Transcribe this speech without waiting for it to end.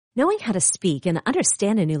Knowing how to speak and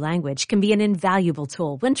understand a new language can be an invaluable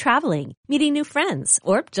tool when traveling, meeting new friends,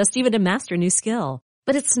 or just even to master a new skill.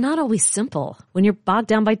 But it's not always simple when you're bogged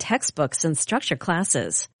down by textbooks and structured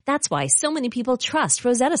classes. That's why so many people trust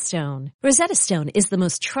Rosetta Stone. Rosetta Stone is the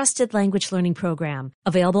most trusted language learning program,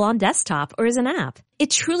 available on desktop or as an app. It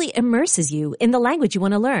truly immerses you in the language you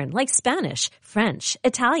want to learn, like Spanish, French,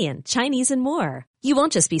 Italian, Chinese, and more. You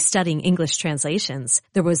won't just be studying English translations.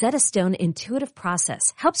 The Rosetta Stone intuitive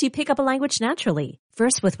process helps you pick up a language naturally,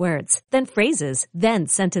 first with words, then phrases, then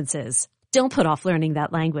sentences. Don't put off learning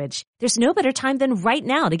that language. There's no better time than right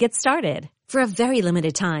now to get started. For a very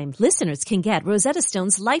limited time, listeners can get Rosetta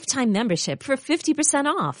Stone's lifetime membership for 50%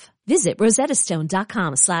 off. Visit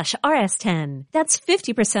rosettastone.com/rs10. That's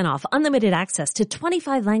 50% off unlimited access to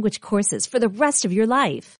 25 language courses for the rest of your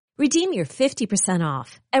life. Redeem your 50%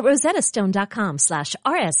 off at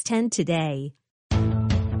rosettastone.com/rs10 today.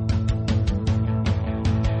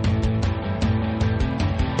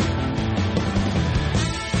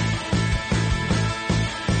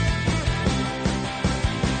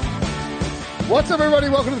 What's up, everybody?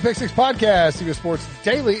 Welcome to the Pick Six Podcast, Eagle Sports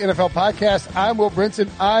Daily NFL Podcast. I'm Will Brinson.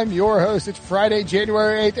 I'm your host. It's Friday,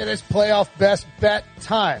 January 8th, and it's playoff best bet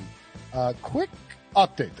time. Quick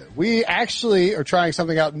update, though. We actually are trying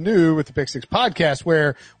something out new with the Pick Six Podcast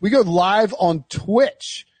where we go live on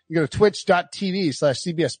Twitch. You go to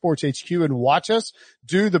twitch.tv/CBS Sports HQ and watch us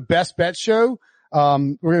do the best bet show.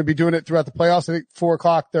 We're going to be doing it throughout the playoffs, I think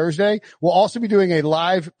 4:00 Thursday. We'll also be doing a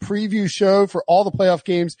live preview show for all the playoff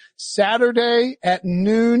games Saturday at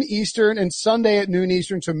noon Eastern and Sunday at noon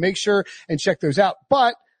Eastern. So make sure and check those out.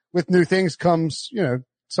 But with new things comes,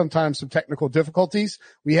 sometimes some technical difficulties.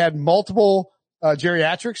 We had multiple,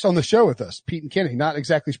 geriatrics on the show with us, Pete and Kenny, not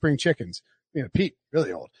exactly spring chickens. Pete,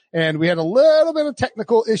 really old. And we had a little bit of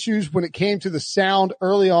technical issues when it came to the sound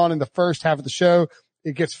early on in the first half of the show.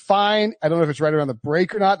 It gets fine. I don't know if it's right around the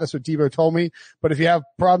break or not. That's what Debo told me. But if you have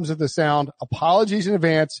problems with the sound, apologies in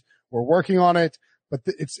advance. We're working on it, but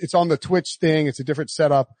it's on the Twitch thing. It's a different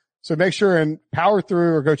setup. So make sure and power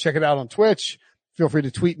through or go check it out on Twitch. Feel free to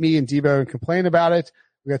tweet me and Debo and complain about it.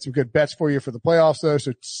 We got some good bets for you for the playoffs though.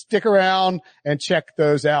 So stick around and check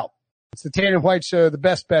those out. It's the Tan and White Show, the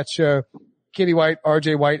best bet show. Kenny White,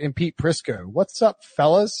 RJ White, and Pete Prisco. What's up,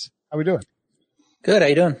 fellas? How we doing? Good. How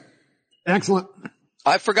you doing? Excellent.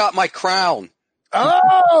 I forgot my crown.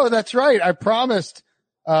 Oh, that's right. I promised,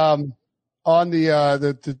 on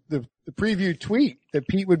the preview tweet that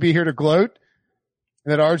Pete would be here to gloat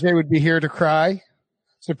and that RJ would be here to cry.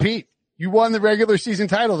 So Pete, you won the regular season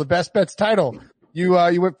title, the best bets title. You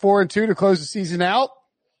went 4-2 to close the season out.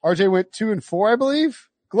 RJ went 2-4, I believe.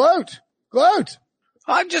 Gloat.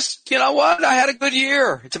 I'm just, you know what? I had a good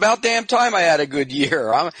year. It's about damn time I had a good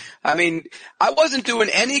year. I wasn't doing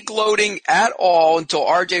any gloating at all until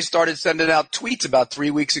RJ started sending out tweets about 3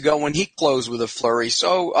 weeks ago when he closed with a flurry.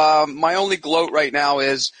 So, my only gloat right now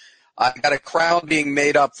is I got a crown being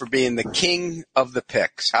made up for being the king of the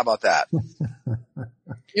picks. How about that? This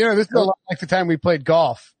is a lot like the time we played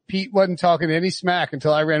golf. Pete wasn't talking any smack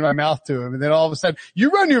until I ran my mouth to him. And then all of a sudden, you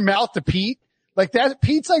run your mouth to Pete. Like that,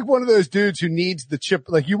 Pete's like one of those dudes who needs the chip,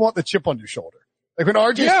 like you want the chip on your shoulder. Like when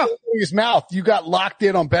RJ's opening his mouth, you got locked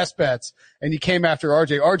in on best bets and you came after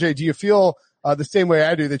RJ. RJ, do you feel the same way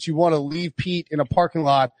I do, that you want to leave Pete in a parking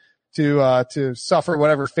lot to suffer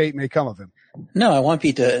whatever fate may come of him? No, I want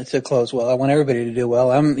Pete to close well. I want everybody to do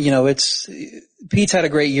well. Pete's had a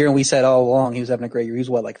great year, and we said all along he was having a great year. He was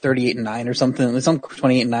like 38-9 or something. It was some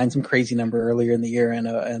 28-9, some crazy number earlier in the year,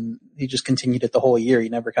 and he just continued it the whole year. He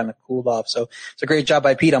never kind of cooled off. So it's a great job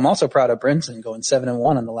by Pete. I'm also proud of Brinson going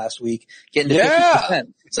 7-1 in the last week, getting to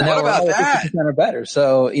 50%. So now we're all 50% or better.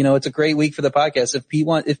 So, it's a great week for the podcast. If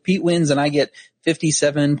Pete wins and I get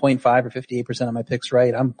 57.5 or 58% of my picks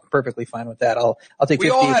right, I'm perfectly fine with that. I'll take 58%. We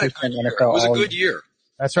all had a good year. It was a good year.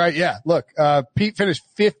 That's right. Yeah. Look, Pete finished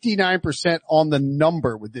 59% on the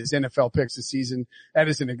number with his NFL picks this season.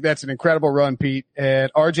 That's an incredible run, Pete.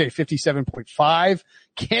 And RJ 57.5.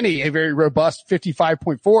 Kenny, a very robust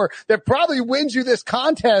 55.4 that probably wins you this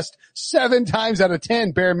contest 7 times out of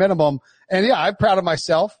 10, bare minimum. And yeah, I'm proud of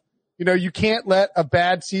myself. You can't let a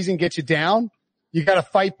bad season get you down. You got to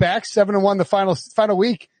fight back 7-1 the final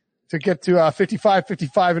week to get to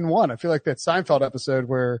 55-1. I feel like that Seinfeld episode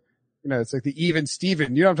where it's like the even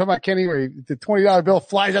Steven. You know what I'm talking about, Kenny, where the $20 bill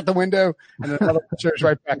flies out the window and then another shows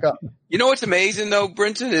right back up. You know what's amazing though,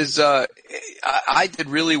 Brinton, is I did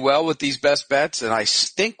really well with these best bets and I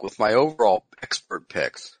stink with my overall expert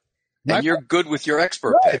picks. And you're good with your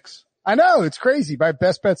expert picks. I know, it's crazy. My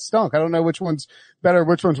best bets stunk. I don't know which one's better,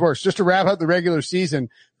 which one's worse. Just to wrap up the regular season,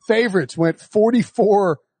 favorites went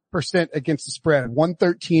 44 against the spread,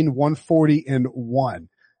 113, 140, and 1.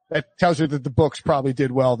 That tells you that the books probably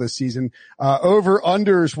did well this season.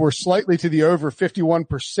 Over-unders were slightly to the over, 51%,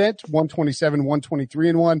 127, 123,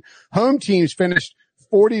 and 1. Home teams finished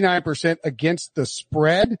 49% against the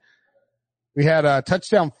spread. We had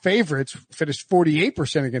touchdown favorites finished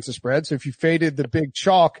 48% against the spread. So if you faded the big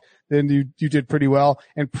chalk, then you did pretty well.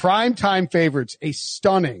 And primetime favorites, a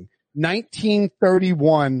stunning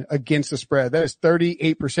 1931 against the spread. That is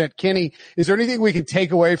 38%. Kenny, is there anything we can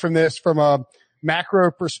take away from this from a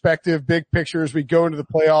macro perspective, big picture as we go into the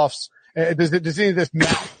playoffs? Does any of this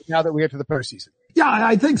matter now that we get to the postseason? Yeah,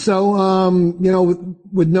 I think so.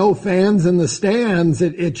 With no fans in the stands,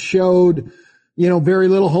 it showed, very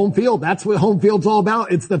little home field. That's what home field's all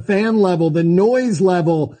about. It's the fan level, the noise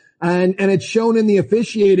level, and it's shown in the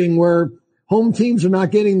officiating where home teams are not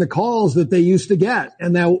getting the calls that they used to get.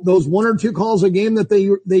 And now those 1 or 2 calls a game that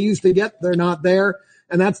they used to get, they're not there.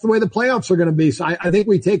 And that's the way the playoffs are going to be. So I think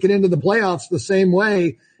we take it into the playoffs the same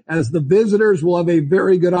way as the visitors will have a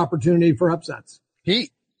very good opportunity for upsets.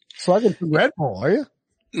 Pete, slugging some Red Bull, are you?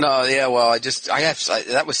 No, yeah, well,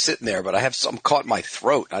 that was sitting there, but I have something caught in my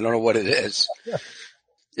throat. I don't know what it is.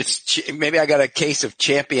 Maybe I got a case of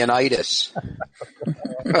championitis.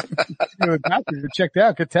 Doctor, checked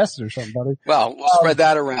out, get tested or something, buddy. Well, we'll spread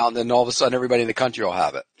that around, and all of a sudden everybody in the country will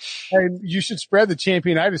have it. And you should spread the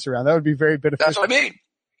championitis around. That would be very beneficial. That's what I mean.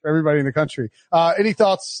 For everybody in the country. Any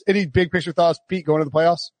thoughts, any big picture thoughts, Pete, going to the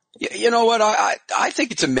playoffs? You know what? I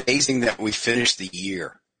think it's amazing that we finished the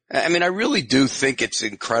year. I mean, I really do think it's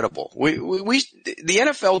incredible. The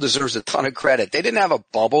NFL deserves a ton of credit. They didn't have a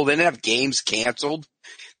bubble. They didn't have games canceled.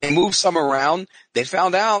 They moved some around. They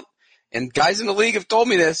found out, and guys in the league have told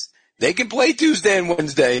me this, they can play Tuesday and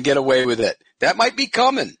Wednesday and get away with it. That might be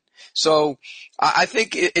coming. So I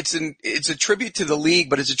think it's a tribute to the league,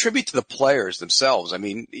 but it's a tribute to the players themselves. I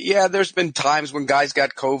mean, yeah, there's been times when guys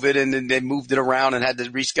got COVID and then they moved it around and had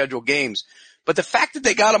to reschedule games. But the fact that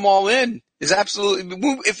they got them all in is absolutely,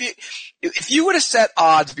 if you would have set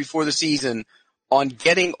odds before the season on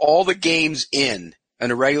getting all the games in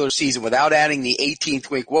a regular season without adding the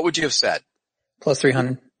 18th week, what would you have said? Plus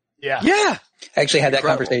 300. Yeah. I actually had that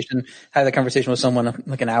conversation with someone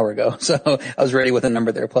like an hour ago. So I was ready with a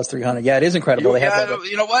number there, plus 300. Yeah, it is incredible.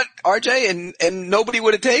 You know what, RJ, and nobody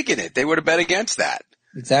would have taken it. They would have bet against that.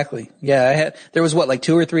 Exactly. Yeah, there was like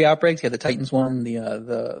 2 or 3 outbreaks. You had the Titans one,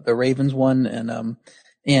 the Ravens one,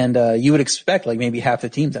 and you would expect like maybe half the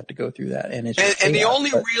teams have to go through that. And the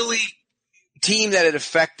only really team that it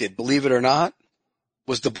affected, believe it or not,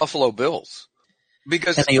 was the Buffalo Bills. And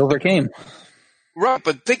they overcame. Right,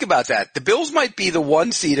 but think about that. The Bills might be the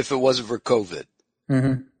 1 seed if it wasn't for COVID.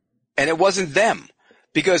 Mm-hmm. And it wasn't them.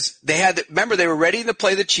 Because remember, they were ready to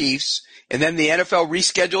play the Chiefs, and then the NFL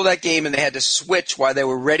rescheduled that game, and they had to switch while they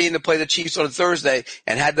were ready to play the Chiefs on a Thursday,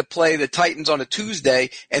 and had to play the Titans on a Tuesday,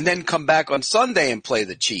 and then come back on Sunday and play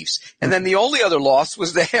the Chiefs. And then the only other loss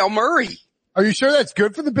was the Hail Murray. Are you sure that's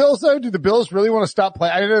good for the Bills, though? Do the Bills really want to stop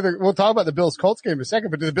playing? I know we'll talk about the Bills-Colts game in a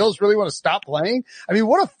second, but do the Bills really want to stop playing? I mean,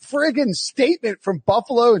 what a friggin' statement from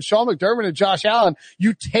Buffalo and Sean McDermott and Josh Allen.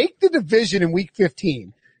 You take the division in week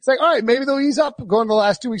 15. It's like, all right, maybe they'll ease up going to the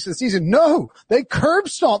last 2 weeks of the season. No, they curb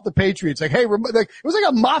stomped the Patriots. Like, hey, it was like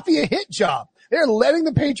a mafia hit job. They're letting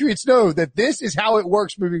the Patriots know that this is how it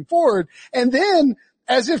works moving forward. And then,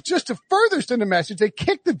 as if just to further send a message, they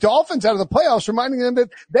kicked the Dolphins out of the playoffs, reminding them that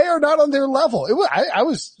they are not on their level.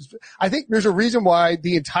 I think there's a reason why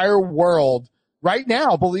the entire world right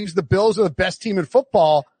now believes the Bills are the best team in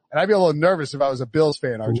football. And I'd be a little nervous if I was a Bills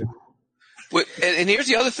fan, RJ. And here's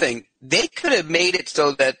the other thing. They could have made it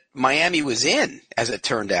so that Miami was in, as it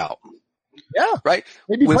turned out. Yeah. Right?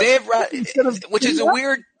 Which is a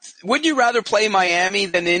weird, wouldn't you rather play Miami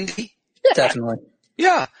than Indy? Yeah. Definitely.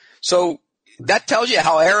 Yeah. So that tells you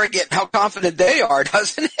how arrogant, how confident they are,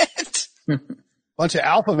 doesn't it? Bunch of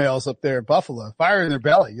alpha males up there in Buffalo, fire in their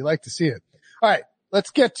belly. You like to see it. All right.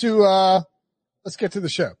 Let's get to the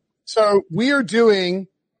show. So we are doing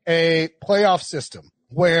a playoff system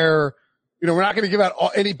where, we're not going to give out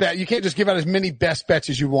any bet. You can't just give out as many best bets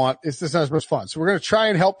as you want. It's just not as much fun. So we're going to try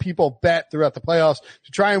and help people bet throughout the playoffs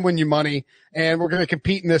to try and win you money. And we're going to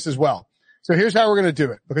compete in this as well. So here's how we're going to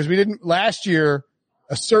do it, because we didn't last year.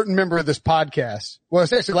 A certain member of this podcast, well,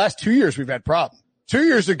 it's actually the last 2 years we've had problems. 2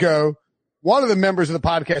 years ago, one of the members of the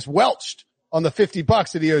podcast welched on the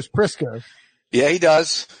 $50 that he owes Prisco. Yeah, he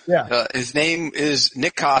does. Yeah. His name is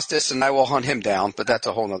Nick Costas, and I will hunt him down, but that's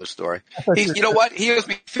a whole other story. You know what? He owes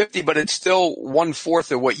me 50, but it's still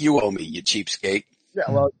 1/4 of what you owe me, you cheapskate.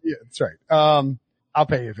 Yeah, well, yeah, that's right. I'll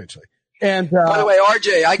pay you eventually. And by the way,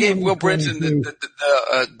 RJ, I gave Will Brinson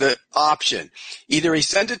the option. Either he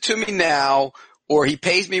sends it to me now, or he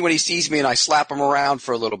pays me when he sees me, and I slap him around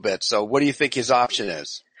for a little bit. So, what do you think his option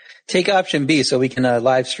is? Take option B so we can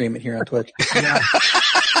live stream it here on Twitch. Yeah.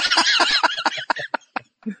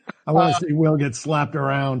 I want to see Will get slapped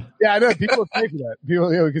around. Yeah, I know. People pay for that. People,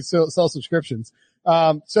 we can sell subscriptions.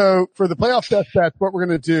 So for the playoff best bets, what we're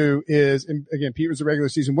going to do is, and again, Pete was a regular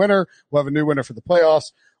season winner. We'll have a new winner for the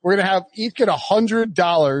playoffs. We're going to have each get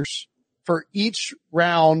 $100 for each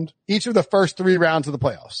round, each of the first 3 rounds of the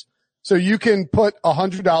playoffs. So you can put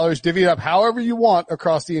 $100, divvy it up however you want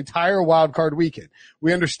across the entire wild card weekend.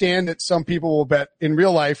 We understand that some people will bet in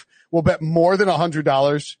real life, will bet more than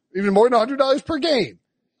 $100, even more than $100 per game.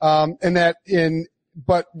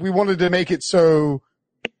 But we wanted to make it so,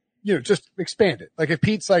 just expand it. Like if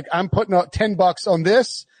Pete's like, I'm putting out $10 on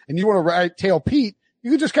this and you want to tail Pete, you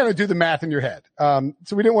can just kind of do the math in your head.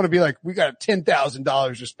 So we didn't want to be like, we got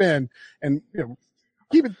 $10,000 to spend and,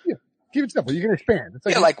 keep it simple. You can expand.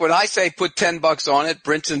 It's like when I say put $10 on it,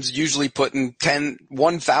 Brinson's usually putting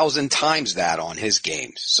 1,000 times that on his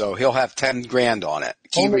games. So he'll have 10 grand on it.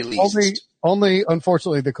 Only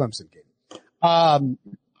unfortunately the Clemson game.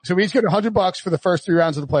 So we each get $100 for the first 3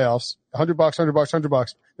 rounds of the playoffs. $100,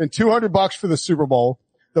 $100, then $200 for the Super Bowl.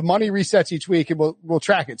 The money resets each week and we'll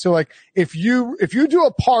track it. So like if you do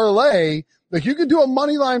a parlay, like you can do a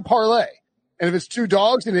money line parlay. And if it's 2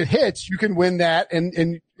 dogs and it hits, you can win that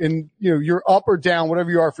and you're up or down, whatever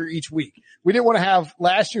you are for each week. We didn't want to have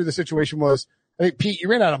last year. The situation was, I think Pete, you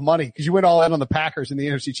ran out of money because you went all in on the Packers in the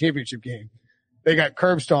NFC Championship game. They got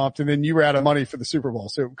curb stomped and then you were out of money for the Super Bowl.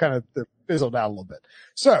 So it kind of fizzled out a little bit.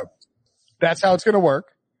 So that's how it's going to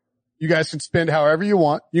work. You guys can spend however you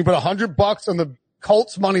want. You can put $100 on the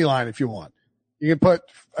Colts money line if you want. You can put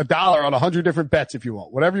 $1 on 100 different bets if you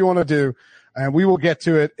want, whatever you want to do. And we will get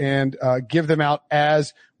to it and give them out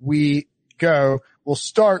as we go. We'll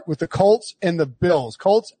start with the Colts and the Bills.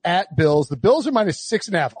 Colts at Bills. The Bills are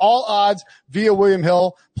 -6.5. All odds via William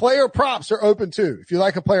Hill. Player props are open too. If you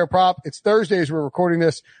like a player prop, it's Thursdays. We're recording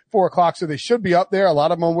this 4:00, so they should be up there. A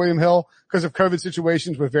lot of them on William Hill because of COVID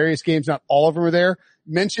situations with various games. Not all of them are there.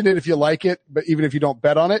 Mention it if you like it, but even if you don't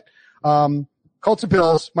bet on it. Colts and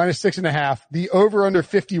Bills -6.5. The over under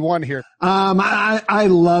 51 here. I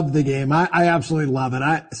love the game. I absolutely love it.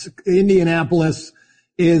 Indianapolis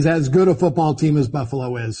is as good a football team as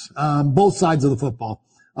Buffalo is. Both sides of the football.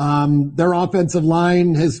 Their offensive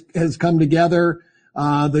line has come together.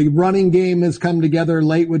 The running game has come together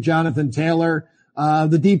late with Jonathan Taylor.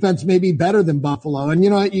 The defense may be better than Buffalo. And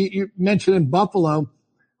you mentioned in Buffalo,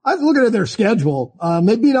 I was looking at their schedule.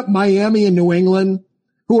 They beat up Miami and New England,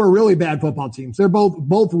 who are really bad football teams. They're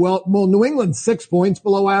both well, New England's 6 points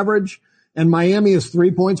below average and Miami is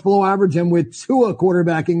 3 points below average. And with Tua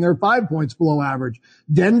quarterbacking, they're 5 points below average.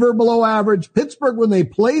 Denver below average. Pittsburgh, when they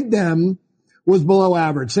played them, was below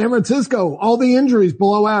average. San Francisco, all the injuries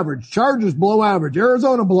below average. Chargers below average.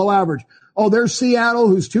 Arizona below average. Oh, there's Seattle,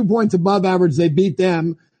 who's 2 points above average. They beat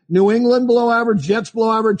them. New England below average. Jets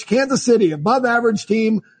below average. Kansas City, above average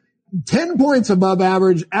team. 10 points above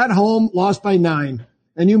average. At home, lost by 9.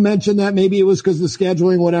 And you mentioned that maybe it was because of the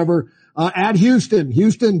scheduling, whatever. At Houston,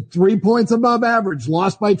 3 points above average,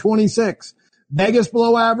 lost by 26. Vegas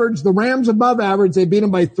below average. The Rams above average. They beat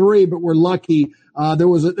them by 3, but we're lucky. There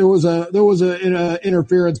was a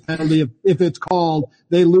interference penalty. If it's called,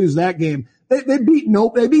 they lose that game. They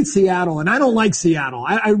beat Seattle, and I don't like Seattle.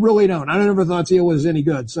 I really don't. I never thought Seattle was any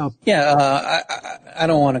good. So yeah, I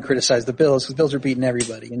don't want to criticize the Bills because the Bills are beating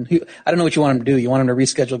everybody. And I don't know what you want them to do. You want them to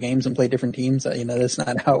reschedule games and play different teams? That's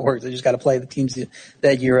not how it works. They just got to play the teams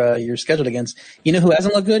that you're scheduled against. You know who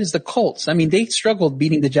hasn't looked good is the Colts. I mean, they struggled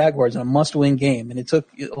beating the Jaguars in a must-win game, and it took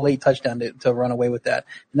a late touchdown to run away with that.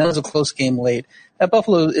 And that was a close game late. That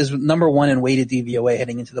Buffalo is number 1 in weighted DVOA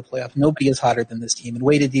heading into the playoffs. Nobody is hotter than this team. And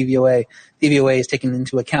weighted DVOA is taking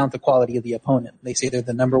into account the quality of the opponent. They say they're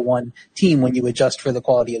the number 1 team when you adjust for the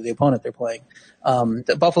quality of the opponent they're playing.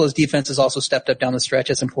 The Buffalo's defense has also stepped up down the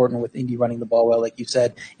stretch. It's important with Indy running the ball well, like you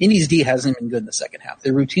said. Indy's D hasn't been good in the second half.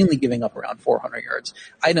 They're routinely giving up around 400 yards.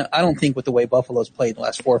 I don't think with the way Buffalo's played the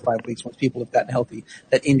last 4 or 5 weeks, once people have gotten healthy,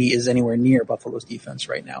 that Indy is anywhere near Buffalo's defense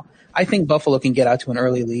right now. I think Buffalo can get out to an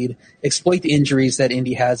early lead, exploit the injuries that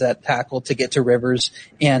Indy has at tackle to get to Rivers,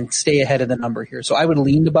 and stay ahead of the number here. So I would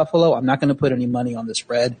lean to Buffalo. I'm not going to put any money on the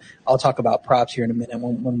spread. I'll talk about props here in a minute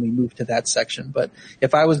when we move to that section. But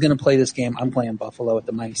if I was going to play this game, I'm playing Buffalo at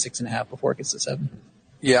the -6.5 before it gets to 7.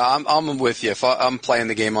 Yeah, I'm with you. If I'm playing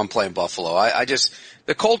the game, I'm playing Buffalo.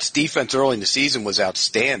 The Colts defense early in the season was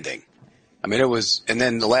outstanding. I mean, and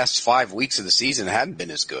then the last 5 weeks of the season hadn't been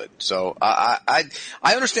as good. So I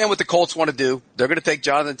understand what the Colts want to do. They're going to take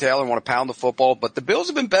Jonathan Taylor and want to pound the football, but the Bills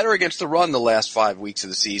have been better against the run the last 5 weeks of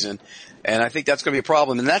the season. And I think that's going to be a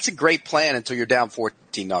problem. And that's a great plan until you're down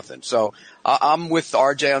 14-0. So I'm with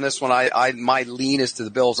RJ on this one. My lean is to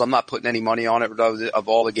the Bills. I'm not putting any money on it. Of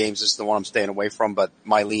all the games, this is the one I'm staying away from, but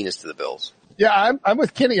my lean is to the Bills. Yeah, I'm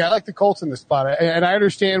with Kenny. I like the Colts in this spot. And I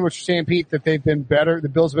understand what you're saying, Pete, that they've been better. The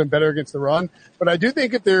Bills have been better against the run. But I do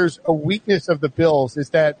think if there's a weakness of the Bills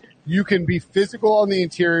is that you can be physical on the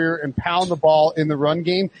interior and pound the ball in the run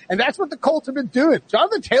game. And that's what the Colts have been doing.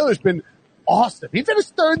 Jonathan Taylor's been awesome. He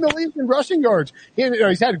finished third in the league in rushing yards.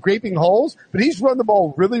 He's had gaping holes, but he's run the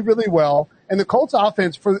ball really, really well. And the Colts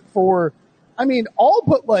offense all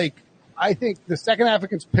but I think the second half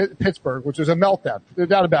against Pittsburgh, which was a meltdown. No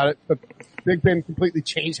doubt about it. But Big Ben completely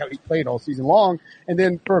changed how he played all season long. And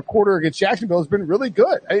then for a quarter against Jacksonville has been really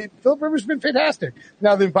good. Philip Rivers has been fantastic.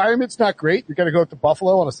 Now the environment's not great. You're going to go up to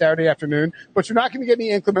Buffalo on a Saturday afternoon, but you're not going to get any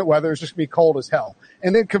inclement weather. It's just going to be cold as hell.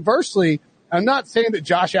 And then conversely, I'm not saying that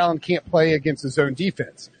Josh Allen can't play against the zone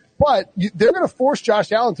defense, but they're going to force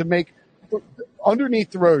Josh Allen to make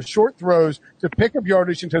underneath throws, short throws, to pick up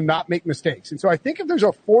yardage and to not make mistakes. And so I think if there's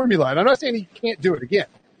a formula, and I'm not saying he can't do it again.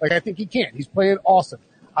 I think he can. He's playing awesome.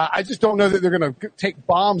 I just don't know that they're going to take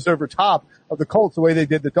bombs over top of the Colts the way they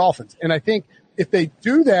did the Dolphins. And I think if they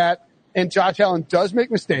do that and Josh Allen does make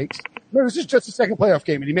mistakes, this is just a second playoff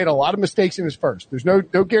game and he made a lot of mistakes in his first. There's no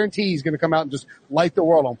guarantee he's going to come out and just light the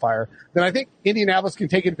world on fire. Then I think Indianapolis can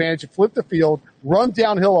take advantage and flip the field, run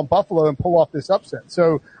downhill on Buffalo and pull off this upset.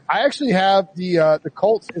 So I actually have the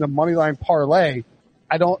Colts in a money line parlay.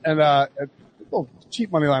 A little cheap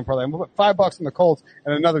money line parlay. I'm going to put $5 on the Colts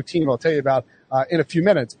and another team I'll tell you about in a few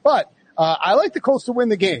minutes. But I like the Colts to win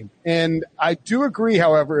the game. And I do agree,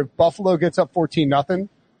 however, if Buffalo gets up 14-0,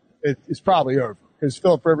 it's probably over. Because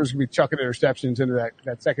Philip Rivers is going to be chucking interceptions into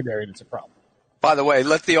that secondary, and it's a problem. By the way,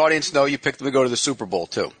 let the audience know you picked them to go to the Super Bowl,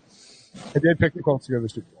 too. I did pick the Colts to go to the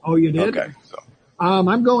Super Bowl. Oh, you did? Okay. So.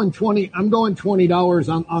 I'm going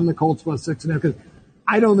 $20 on the Colts plus 6.5 because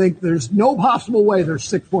I don't think there's no possible way there's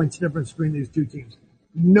 6 points difference between these two teams.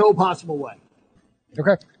 No possible way.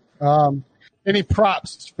 Okay. Any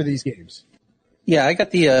props for these games? Yeah, I got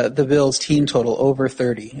the Bills team total over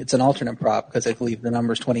 30. It's an alternate prop because I believe the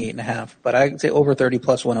number's 28.5. But I'd say over 30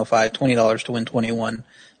 plus 105, $20 to win 21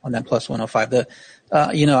 on that plus 105.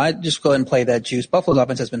 I'd just go ahead and play that juice. Buffalo's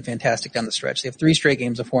offense has been fantastic down the stretch. They have 3 straight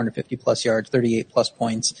games of 450 plus yards, 38 plus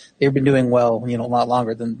points. They've been doing well, a lot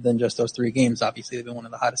longer than just those 3 games. Obviously, they've been one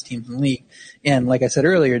of the hottest teams in the league. And like I said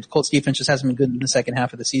earlier, the Colts defense just hasn't been good in the second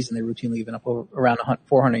half of the season. They're routinely even up around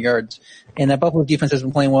 400 yards. And that Buffalo defense has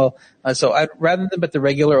been playing well. So I'd rather than bet the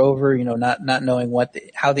regular over, not knowing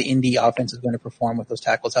how the Indy offense is going to perform with those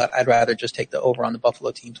tackles out, I'd rather just take the over on the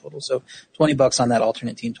Buffalo team total. So $20 on that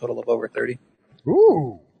alternate team total of over 30.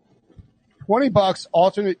 Ooh. $20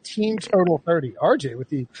 alternate team total 30. RJ with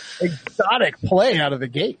the exotic play out of the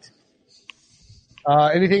gate.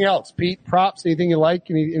 Anything else? Pete, props, anything you like?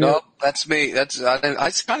 No, that's me. I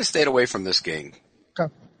kind of stayed away from this game.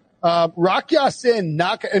 Okay. Rock Ya-Sin,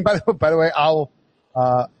 and by the way, I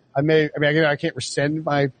can't rescind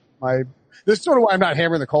my, this is sort of why I'm not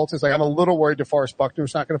hammering the Colts. It's I'm a little worried DeForest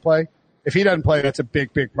Buckner's not going to play. If he doesn't play, that's a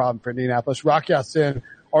big, big problem for Indianapolis. Rock Ya-Sin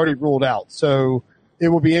already ruled out. So it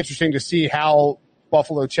will be interesting to see how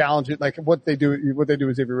Buffalo challenge it, what they do with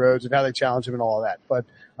Xavier Rhodes and how they challenge him and all of that. But,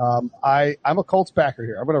 I'm a Colts backer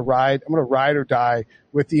here. I'm going to ride or die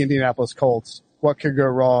with the Indianapolis Colts. What could go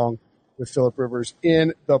wrong with Philip Rivers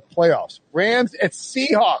in the playoffs? Rams at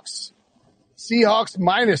Seahawks. Seahawks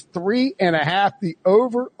minus 3.5. The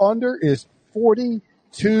over under is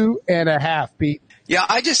 42.5, Pete. Yeah,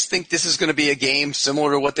 I just think this is going to be a game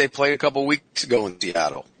similar to what they played a couple weeks ago in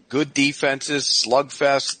Seattle. Good defenses,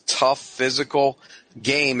 slugfest, tough, physical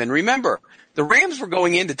game. And remember, the Rams were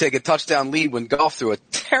going in to take a touchdown lead when Goff threw a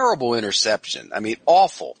terrible interception. I mean,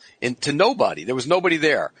 awful. And to nobody. There was nobody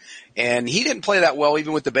there. And he didn't play that well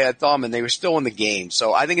even with the bad thumb, and they were still in the game.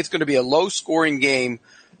 So I think it's going to be a low-scoring game.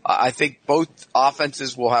 I think both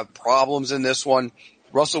offenses will have problems in this one.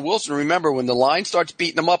 Russell Wilson, remember, when the line starts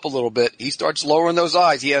beating him up a little bit, he starts lowering those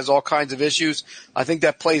eyes. He has all kinds of issues. I think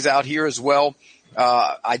that plays out here as well.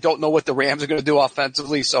 I don't know what the Rams are going to do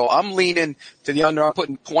offensively, so I'm leaning to the under. I'm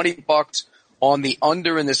putting $20 on the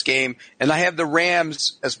under in this game, and I have the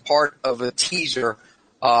Rams as part of a teaser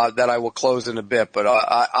that I will close in a bit. But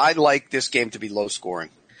I like this game to be low scoring.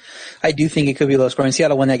 I do think it could be low scoring.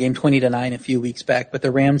 Seattle won that game 20-9 a few weeks back, but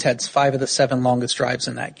the Rams had 5 of the 7 longest drives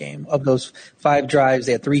in that game. Of those 5 drives,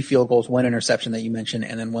 they had 3 field goals, 1 interception that you mentioned,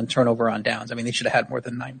 and then 1 turnover on downs. I mean, they should have had more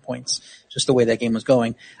than 9 points, just the way that game was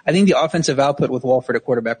going. I think the offensive output with Wolford at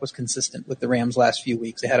quarterback was consistent with the Rams last few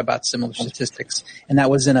weeks. They had about similar statistics, and that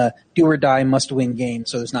was in a do-or-die, must-win game,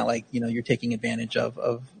 so it's not like, you're taking advantage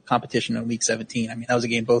of competition in Week 17. I mean, that was a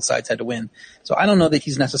game both sides had to win. So I don't know that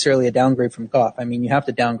he's necessarily a downgrade from Goff. I mean, you have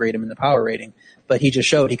to downgrade him in the power rating, but he just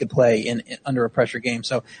showed he could play in under a pressure game.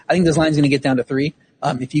 So I think this line's going to get down to 3.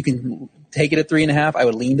 If you can take it at 3.5, I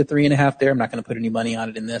would lean to 3.5 there. I'm not going to put any money on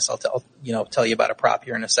it in this. I'll tell you about a prop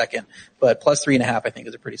here in a second, but plus 3.5 I think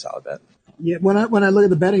is a pretty solid bet. Yeah, when I look at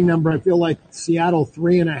the betting number, I feel like Seattle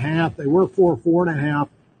 3.5. They were 4.5.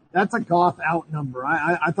 That's a Goff out number.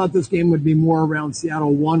 I thought this game would be more around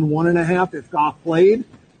Seattle 1.5 if Goff played,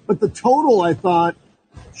 but the total I thought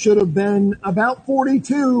should have been about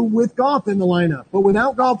 42 with Goff in the lineup. But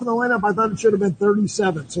without Goff in the lineup, I thought it should have been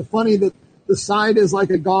 37. So funny that the side is like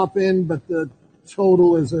a Goff in, but the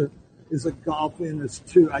total is a Goff in is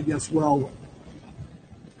 2, I guess,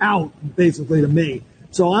 out basically to me.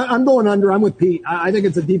 So I'm going under. I'm with Pete. I think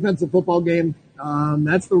it's a defensive football game.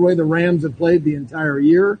 That's the way the Rams have played the entire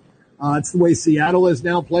year. It's the way Seattle has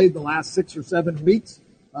now played the last 6 or 7 weeks,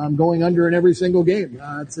 going under in every single game.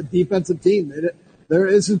 It's a defensive team.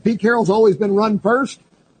 Pete Carroll's always been run first.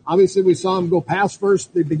 Obviously, we saw him go pass first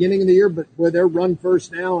at the beginning of the year, but they're run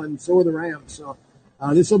first now, and so are the Rams. So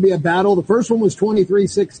this will be a battle. The first one was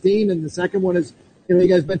 23-16, and the second one is, you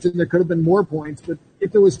guys mentioned there could have been more points, but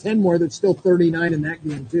if there was 10 more, there's still 39 in that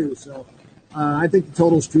game too. So I think the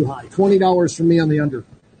total's too high. $20 from me on the under.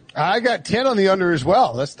 I got 10 on the under as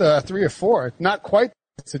well. That's the 3 or 4. Not quite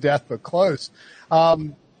to death, but close.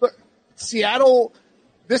 But Seattle,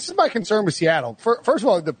 this is my concern with Seattle. First of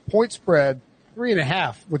all, the point spread,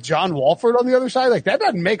 3.5 with John Wolford on the other side, like that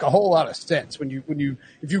doesn't make a whole lot of sense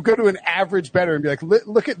if you go to an average bettor and be like,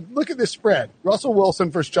 look at this spread, Russell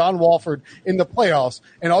Wilson versus John Wolford in the playoffs,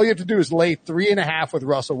 and all you have to do is lay 3.5 with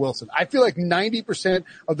Russell Wilson. I feel like 90%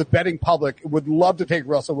 of the betting public would love to take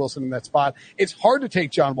Russell Wilson in that spot. It's hard to take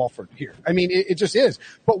John Wolford here. I mean, it just is.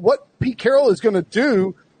 But what Pete Carroll is going to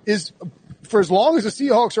do is, for as long as the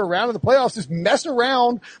Seahawks are around in the playoffs, is mess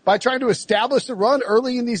around by trying to establish the run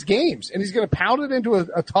early in these games. And he's going to pound it into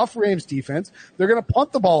a tough Rams defense. They're going to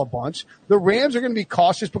punt the ball a bunch. The Rams are going to be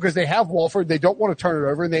cautious because they have Wolford. They don't want to turn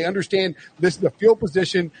it over, and they understand this is the field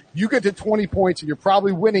position. You get to 20 points and you're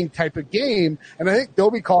probably winning type of game. And I think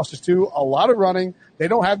they'll be cautious too. A lot of running. They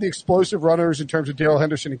don't have the explosive runners in terms of Darrell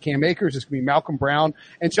Henderson and Cam Akers. It's going to be Malcolm Brown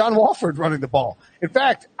and John Wolford running the ball. In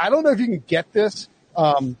fact, I don't know if you can get this.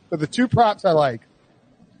 But the 2 props I like,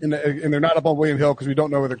 and they're not up on William Hill because we don't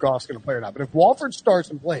know whether Goff's going to play or not. But if Wolford starts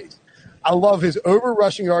and plays, I love his over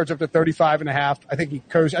rushing yards up to 35.5. I think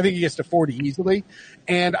he gets to 40 easily.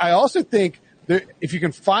 And I also think that if you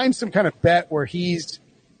can find some kind of bet where you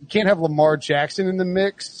can't have Lamar Jackson in the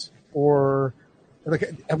mix, or like,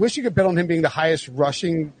 I wish you could bet on him being the highest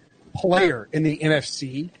rushing player in the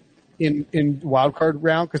NFC in wild card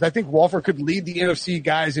round, because I think Wolford could lead the NFC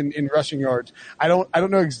guys in rushing yards. I don't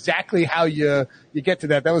know exactly how you get to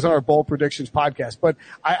that. That was on our bold predictions podcast, but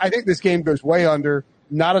I think this game goes way under.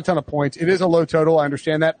 Not a ton of points. It is a low total. I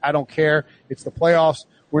understand that. I don't care. It's the playoffs.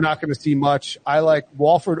 We're not going to see much. I like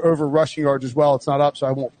Wolford over rushing yards as well. It's not up, so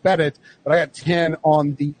I won't bet it, but I got 10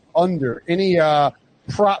 on the under. Any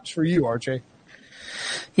props for you, RJ?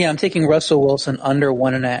 Yeah, I'm taking Russell Wilson under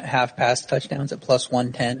 1.5 pass touchdowns at plus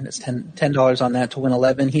 110. It's $10 on that to win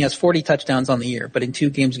 11. He has 40 touchdowns on the year, but in 2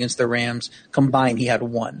 games against the Rams combined, he had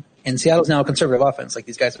 1. And Seattle's now a conservative offense, like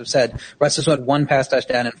these guys have said. Russ has had 1 pass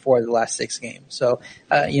touchdown in 4 of the last 6 games. So,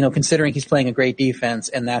 considering he's playing a great defense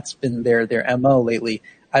and that's been their MO lately,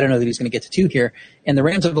 I don't know that he's going to get to 2 here. And the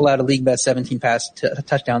Rams have allowed a league best 17 pass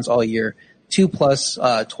touchdowns all year.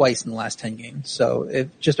 2+ twice in the last 10 games. So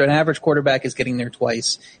if just an average quarterback is getting there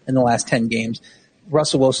twice in the last 10 games,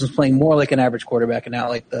 Russell Wilson's playing more like an average quarterback and not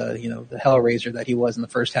like the Hellraiser that he was in the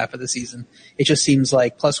first half of the season. It just seems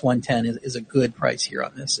like plus 110 is a good price here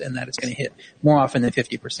on this, and that it's going to hit more often than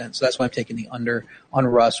 50%. So that's why I'm taking the under on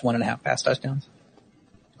Russ, 1.5 pass touchdowns.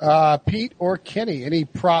 Pete or Kenny, any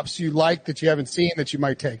props you like that you haven't seen that you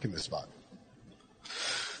might take in this spot?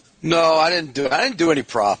 No, I didn't do any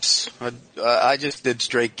props. I just did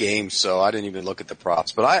straight games, so I didn't even look at the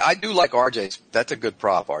props. But I do like RJ's. That's a good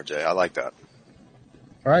prop, RJ. I like that.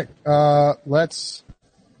 All right. Let's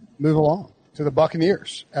move along to the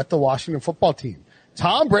Buccaneers at the Washington football team.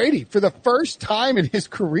 Tom Brady, for the first time in his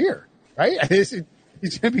career, right? He's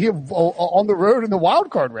going to be on the road in the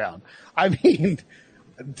wild card round. I mean,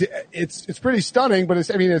 it's pretty stunning, but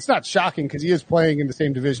it's not shocking because he is playing in the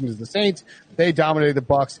same division as the Saints. They dominated the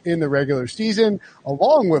Bucs in the regular season,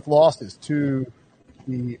 along with losses to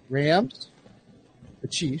the Rams, the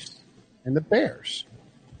Chiefs, and the Bears.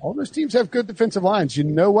 All those teams have good defensive lines. You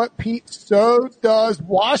know what, Pete? So does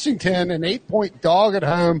Washington, an 8-point dog at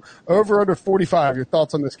home, over under 45. Your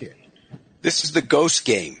thoughts on this game? This is the ghost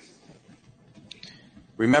game.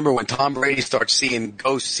 Remember, when Tom Brady starts seeing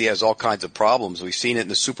ghosts, he has all kinds of problems. We've seen it in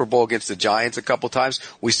the Super Bowl against the Giants a couple times.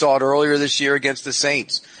 We saw it earlier this year against the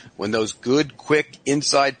Saints. When those good, quick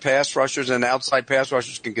inside pass rushers and outside pass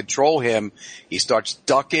rushers can control him, he starts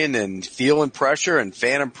ducking and feeling pressure and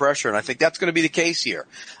fanning pressure, and I think that's going to be the case here.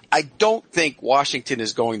 I don't think Washington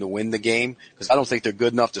is going to win the game because I don't think they're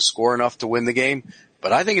good enough to score enough to win the game,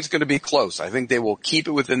 but I think it's going to be close. I think they will keep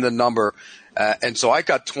it within the number, and so I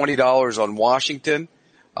got $20 on Washington.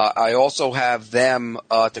 I also have them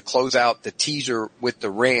to close out the teaser with the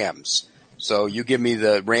Rams. So you give me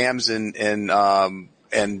the Rams and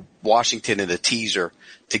Washington in the teaser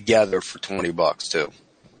together for $20 too.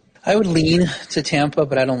 I would lean to Tampa,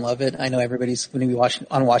 but I don't love it. I know everybody's going to be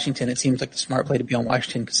on Washington. It seems like the smart play to be on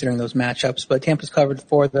Washington considering those matchups. But Tampa's covered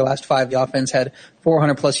 4 of their last 5. The offense had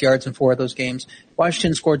 400-plus yards in 4 of those games.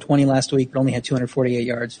 Washington scored 20 last week, but only had 248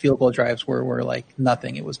 yards. Field goal drives were like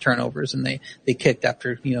nothing. It was turnovers, and they kicked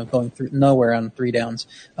after going through nowhere on 3 downs.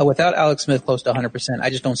 Without Alex Smith close to 100%,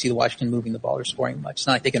 I just don't see the Washington moving the ball or scoring much. It's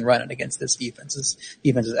not like they can run it against this defense. This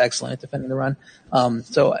defense is excellent at defending the run.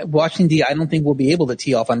 So Washington D, I don't think we'll be able to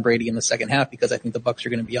tee off on Brady in the second half because I think the Bucs are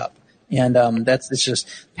going to be up. And it's just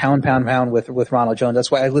pound with Ronald Jones.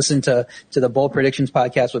 That's why I listened to the Bold Predictions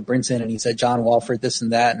podcast with Brinson, and he said John Walford this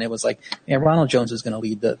and that, and it was like, man, Ronald Jones is going to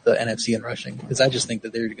lead the NFC in rushing because I just think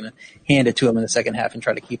that they're going to hand it to him in the second half and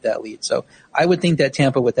try to keep that lead. So I would think that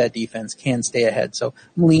Tampa with that defense can stay ahead. So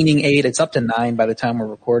I'm leaning 8. It's up to 9 by the time we're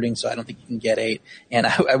recording, so I don't think you can get 8. And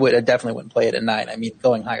I definitely wouldn't play it at 9. I mean,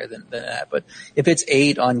 going higher than that. But if it's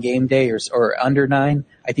 8 on game day or under 9,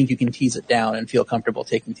 I think you can tease it down and feel comfortable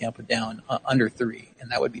taking Tampa down under 3, and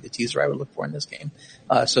that would be the teaser I would look for in this game.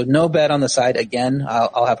 So no bet on the side again.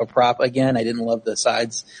 I'll have a prop again. I didn't love the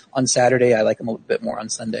sides on Saturday. I like them a little bit more on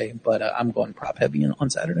Sunday, but I'm going prop heavy on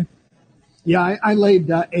Saturday. Yeah, I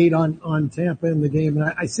laid 8 on Tampa in the game,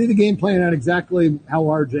 and I see the game playing out exactly how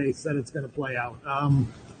RJ said it's going to play out.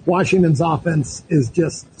 Washington's offense is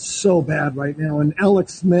just so bad right now, and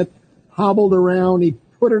Alex Smith hobbled around. He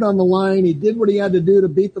put it on the line. He did what he had to do to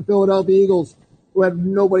beat the Philadelphia Eagles, who had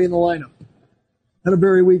nobody in the lineup. Had a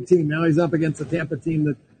very weak team. Now he's up against a Tampa team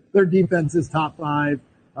that their defense is top 5.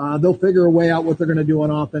 They'll figure a way out what they're going to do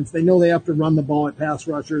on offense. They know they have to run the ball at pass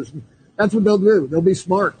rushers. That's what they'll do. They'll be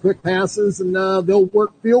smart, quick passes, and they'll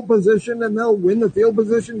work field position, and they'll win the field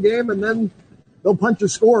position game, and then they'll punch a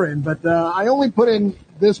score in. But I only put in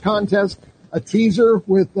this contest a teaser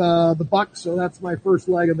with the Bucs, so that's my first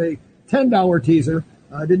leg of a $10 teaser.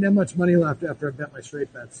 I didn't have much money left after I bet my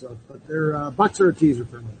straight bets, but their Bucs are a teaser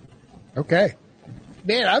for me. Okay.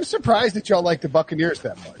 Man, I'm surprised that y'all like the Buccaneers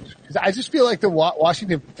that much. Because I just feel like the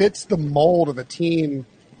Washington fits the mold of a team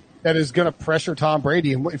that is going to pressure Tom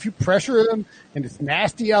Brady. And if you pressure him and it's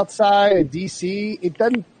nasty outside in D.C., it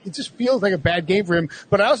just feels like a bad game for him.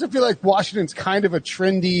 But I also feel like Washington's kind of a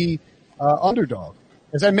trendy underdog.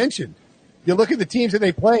 As I mentioned, you look at the teams that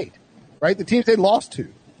they played, right? The teams they lost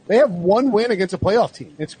to. They have one win against a playoff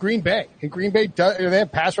team. It's Green Bay. And Green Bay they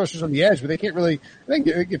have pass rushers on the edge, but they can't really, they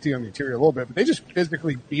get to you on the interior a little bit, but they just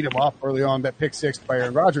physically beat them up early on that pick 6 by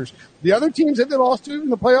Aaron Rodgers. The other teams that they lost to in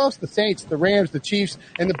the playoffs, the Saints, the Rams, the Chiefs,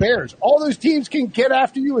 and the Bears, all those teams can get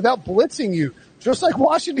after you without blitzing you, just like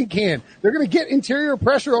Washington can. They're going to get interior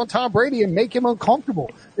pressure on Tom Brady and make him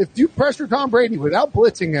uncomfortable. If you pressure Tom Brady without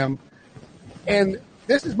blitzing him, and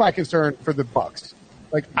this is my concern for the Bucs.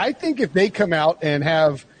 Like, I think if they come out and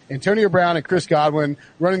have Antonio Brown and Chris Godwin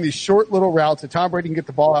running these short little routes that Tom Brady can get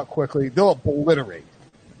the ball out quickly, they'll obliterate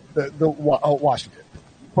the Washington.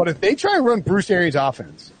 But if they try and run Bruce Arians'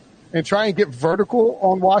 offense and try and get vertical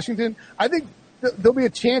on Washington, I think there'll be a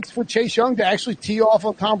chance for Chase Young to actually tee off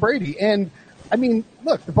on Tom Brady. And, I mean,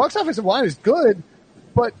 look, the Bucs offensive line is good,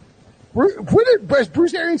 but has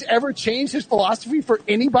Bruce Arians ever changed his philosophy for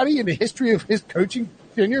anybody in the history of his coaching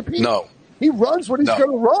tenure? No. He runs what he's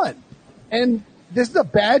going to run. And this is a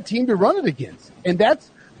bad team to run it against. And that's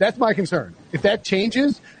my concern. If that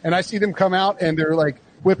changes and I see them come out and they're like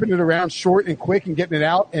whipping it around short and quick and getting it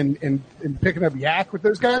out and picking up yak with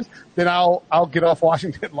those guys, then I'll get off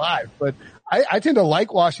Washington live. But I tend to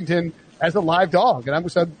like Washington as a live dog.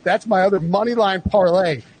 And that's my other money line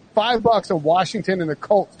parlay. $5 on Washington and the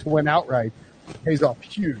Colts to win outright. It pays off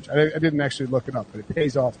huge. I didn't actually look it up, but it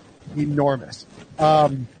pays off enormous.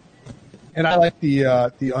 And I like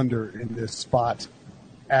the under in this spot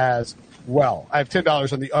as well. I have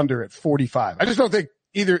 $10 on the under at 45. I just don't think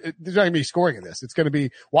there's not going to be scoring in this. It's going to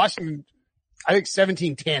be Washington. I think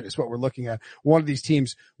 17-10 is what we're looking at. One of these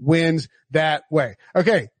teams wins that way.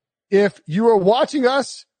 Okay. If you are watching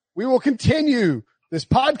us, we will continue this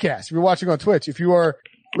podcast. If you're watching on Twitch, if you are,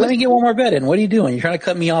 let me get one more bet in. What are you doing? You're trying to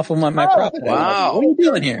cut me off on my prop. Wow. What are you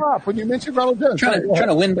doing here? When you mentioned Ronald Jones, trying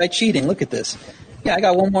to win by cheating. Look at this. Yeah, I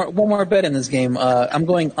got one more bet in this game. I'm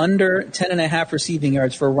going under 10.5 receiving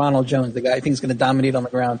yards for Ronald Jones, the guy I think is going to dominate on the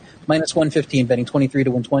ground. Minus 115, betting 23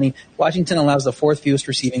 to 120. Washington allows the fourth fewest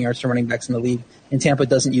receiving yards to running backs in the league, and Tampa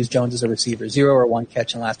doesn't use Jones as a receiver. 0 or 1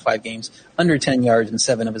 catch in the last 5 games. Under 10 yards in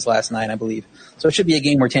 7 of his last 9, I believe. So it should be a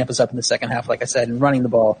game where Tampa's up in the second half, like I said, and running the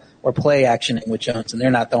ball or play actioning with Jones, and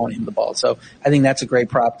they're not throwing him the ball. So I think that's a great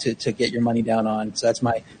prop to get your money down on. So that's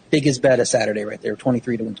my biggest bet of Saturday right there,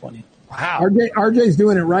 23 to 120. Wow. RJ's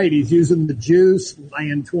doing it right. He's using the juice,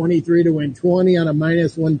 laying 23 to win 20 on a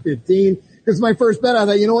minus 115. Because my first bet, I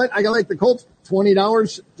thought, you know what? I got like the Colts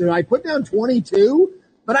 $20. Did I put down 22?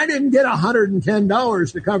 But I didn't get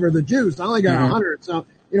 $110 to cover the juice. I only got 100. So,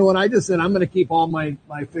 you know what? I just said I'm going to keep all my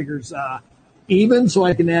figures, even so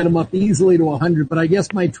I can add them up easily to 100. But I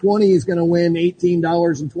guess my 20 is going to win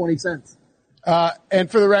 $18.20.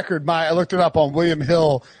 And for the record, I looked it up on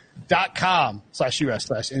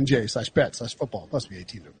WilliamHill.com/US/NJ/bet/football. Must be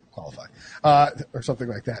 18 to qualify. Or something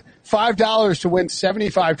like that. $5 to win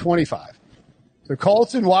 75-25. The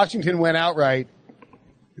Colts in Washington went outright.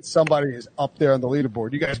 Somebody is up there on the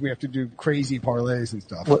leaderboard. You guys may have to do crazy parlays and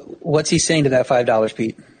stuff. What's he saying to that $5,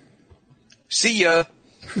 Pete? See ya.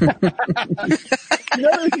 You know,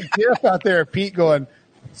 there's a GIF out there of Pete going,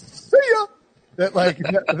 see ya. That like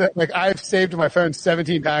I've saved to my phone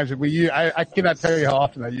 17 times, and I cannot tell you how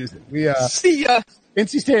often I use it. See ya.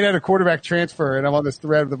 NC State had a quarterback transfer, and I'm on this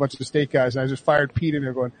thread with a bunch of state guys, and I just fired Pete in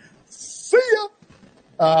there going, see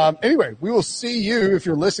ya. Anyway, we will see you if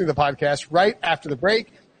you're listening to the podcast right after the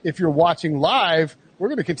break. If you're watching live, we're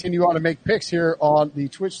going to continue on and make picks here on the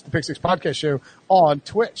Twitch, the Pick Six Podcast Show on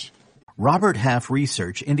Twitch. Robert Half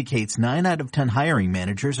research indicates 9 out of 10 hiring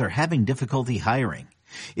managers are having difficulty hiring.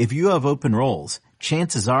 If you have open roles,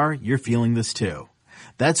 chances are you're feeling this too.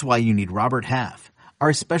 That's why you need Robert Half.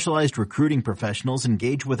 Our specialized recruiting professionals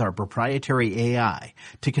engage with our proprietary AI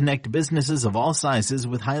to connect businesses of all sizes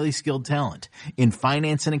with highly skilled talent in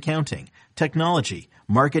finance and accounting, technology,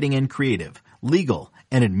 marketing and creative, legal,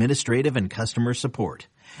 and administrative and customer support.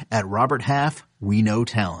 At Robert Half, we know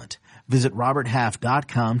talent. Visit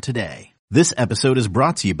roberthalf.com today. This episode is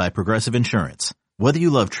brought to you by Progressive Insurance. Whether you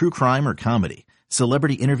love true crime or comedy,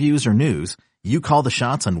 celebrity interviews or news, you call the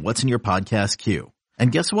shots on what's in your podcast queue.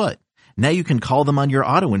 And guess what? Now you can call them on your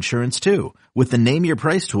auto insurance too with the Name Your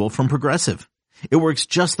Price tool from Progressive. It works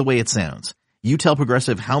just the way it sounds. You tell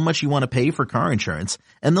Progressive how much you want to pay for car insurance,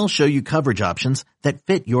 and they'll show you coverage options that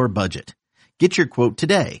fit your budget. Get your quote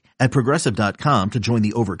today at Progressive.com to join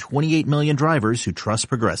the over 28 million drivers who trust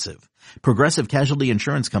Progressive. Progressive Casualty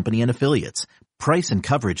Insurance Company and Affiliates. Price and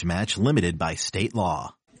coverage match limited by state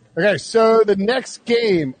law. Okay, so the next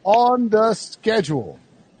game on the schedule.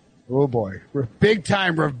 Oh boy, big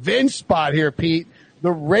time revenge spot here, Pete.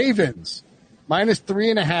 The Ravens minus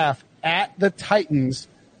 3.5 at the Titans,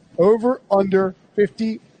 over under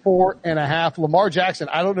 54.5. Lamar Jackson,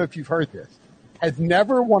 I don't know if you've heard this, has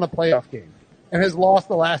never won a playoff game and has lost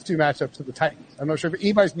the last 2 matchups to the Titans. I'm not sure if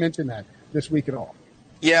anybody's mentioned that this week at all.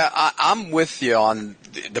 Yeah, I'm with you on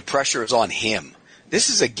the pressure is on him. This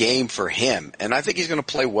is a game for him, and I think he's going to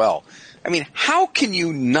play well. I mean, how can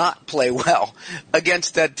you not play well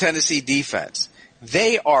against that Tennessee defense?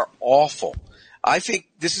 They are awful. I think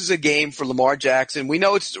this is a game for Lamar Jackson. We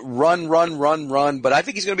know it's run, but I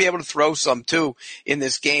think he's going to be able to throw some too in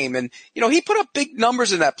this game. And, you know, he put up big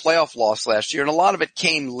numbers in that playoff loss last year, and a lot of it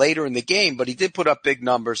came later in the game, but he did put up big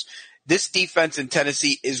numbers. This defense in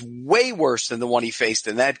Tennessee is way worse than the one he faced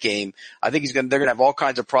in that game. I think they're going to have all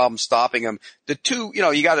kinds of problems stopping him. The two, you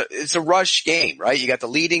know, it's a rush game, right? You got the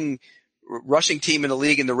leading rushing team in the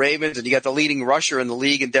league in the Ravens, and you got the leading rusher in the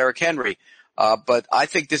league in Derrick Henry. But I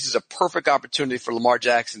think this is a perfect opportunity for Lamar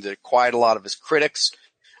Jackson to quiet a lot of his critics,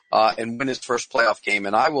 and win his first playoff game.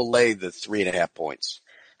 And I will lay the 3.5 points.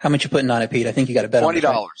 How much you putting on it, Pete? I think you got to bet on it.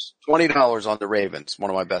 $20 on the Ravens. One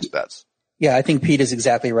of my best bets. Yeah, I think Pete is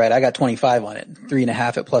exactly right. I got 25 on it,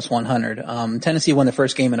 3.5 at plus 100. Tennessee won the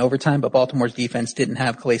first game in overtime, but Baltimore's defense didn't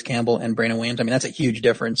have Calais Campbell and Brandon Williams. I mean, that's a huge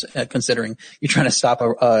difference considering you're trying to stop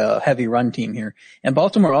a heavy run team here. And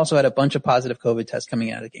Baltimore also had a bunch of positive COVID tests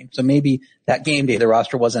coming out of the game. So maybe that game day, the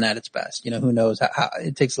roster wasn't at its best. Who knows how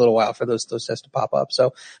it takes a little while for those tests to pop up.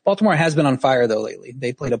 So Baltimore has been on fire though lately.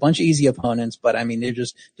 They played a bunch of easy opponents, but I mean, they're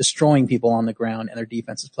just destroying people on the ground and their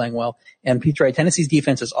defense is playing well. And Pete's right. Tennessee's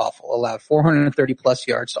defense is awful. Allowed 430 plus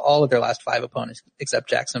yards to all of their last 5 opponents except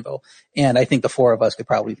Jacksonville. And I think the 4 of us could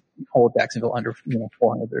probably hold Jacksonville under,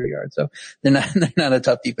 430 yards. So they're not a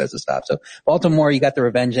tough defense to stop. So Baltimore, you got the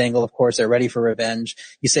revenge angle. Of course, they're ready for revenge.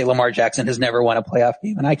 You say Lamar Jackson has never won a playoff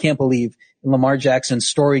game. And I can't believe in Lamar Jackson's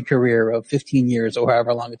storied career of 15 years or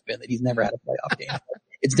however long it's been that he's never had a playoff game.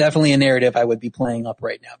 It's definitely a narrative I would be playing up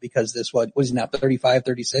right now because this was he now 35,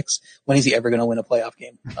 36? When is he ever going to win a playoff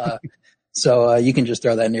game? So you can just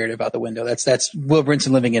throw that narrative out the window. That's Will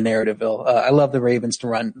Brinson living in Narrativeville. I love the Ravens to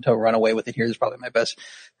run away with it here. This is probably my best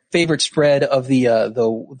favorite spread of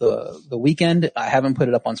the weekend. I haven't put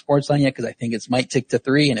it up on Sportsline yet because I think it might tick to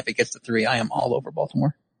 3, and if it gets to 3, I am all over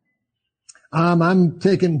Baltimore. I'm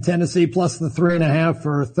taking Tennessee plus the 3.5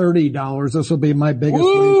 for $30. This will be my biggest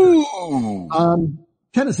win.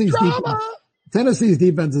 Tennessee's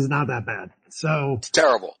defense is not that bad. So it's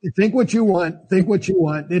terrible. Think what you want.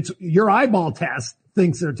 It's your eyeball test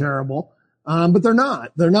thinks they're terrible. But they're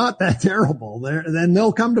not. They're not that terrible. Then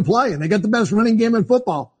they'll come to play and they got the best running game in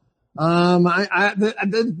football.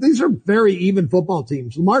 These are very even football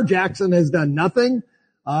teams. Lamar Jackson has done nothing.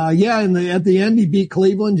 At the end he beat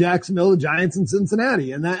Cleveland, Jacksonville, the Giants, and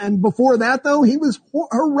Cincinnati. And before that though, he was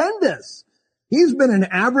horrendous. He's been an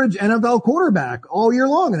average NFL quarterback all year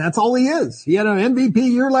long, and that's all he is. He had an MVP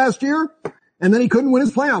year last year, and then he couldn't win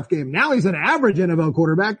his playoff game. Now he's an average NFL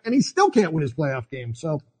quarterback, and he still can't win his playoff game.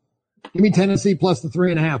 So give me Tennessee plus the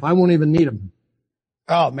 3.5. I won't even need him.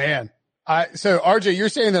 Oh, man. So RJ, you're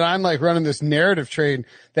saying that I'm like running this narrative train.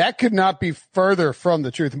 That could not be further from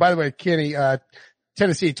the truth. And by the way, Kenny,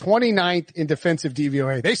 Tennessee 29th in defensive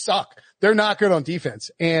DVOA. They suck. They're not good on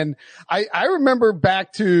defense. And I remember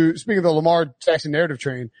back to, speaking of the Lamar Jackson narrative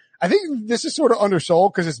train, I think this is sort of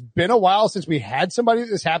undersold because it's been a while since we had somebody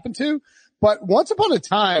that this happened to. But once upon a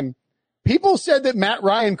time, people said that Matt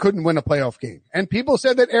Ryan couldn't win a playoff game. And people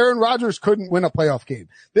said that Aaron Rodgers couldn't win a playoff game.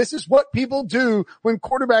 This is what people do when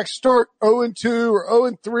quarterbacks start 0-2 or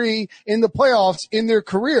 0-3 in the playoffs in their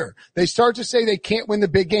career. They start to say they can't win the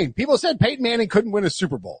big game. People said Peyton Manning couldn't win a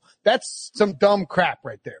Super Bowl. That's some dumb crap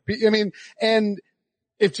right there. I mean, and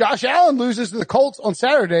if Josh Allen loses to the Colts on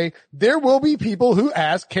Saturday, there will be people who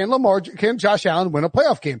ask, can Josh Allen win a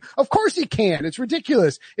playoff game? Of course he can. It's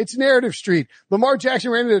ridiculous. It's narrative street. Lamar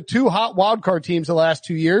Jackson ran into 2 hot wild card teams the last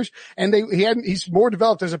 2 years, and he's more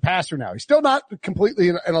developed as a passer now. He's still not completely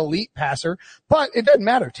an elite passer, but it doesn't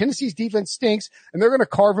matter. Tennessee's defense stinks, and they're going to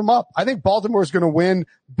carve him up. I think Baltimore is going to win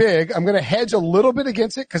big. I'm going to hedge a little bit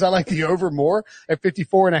against it because I like the over more at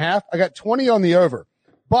 54.5. I got 20 on the over,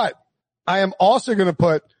 but I am also going to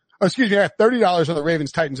put, I have $30 on the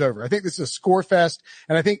Ravens Titans over. I think this is a score fest.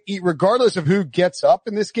 And I think regardless of who gets up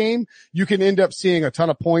in this game, you can end up seeing a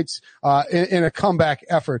ton of points, in a comeback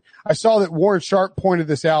effort. I saw that Warren Sharp pointed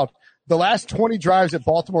this out. The last 20 drives that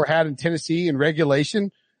Baltimore had in Tennessee in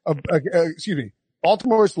regulation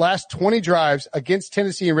Baltimore's last 20 drives against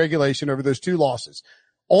Tennessee in regulation over those 2 losses.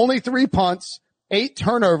 Only 3 punts, 8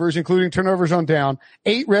 turnovers, including turnovers on down,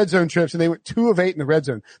 8 red zone trips, and they went 2 of 8 in the red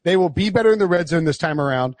zone. They will be better in the red zone this time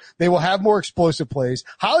around. They will have more explosive plays.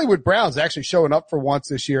 Hollywood Brown's actually showing up for once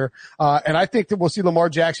this year. And I think that we'll see Lamar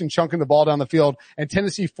Jackson chunking the ball down the field and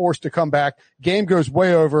Tennessee forced to come back. Game goes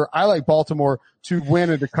way over. I like Baltimore to win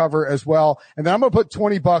and to cover as well. And then I'm going to put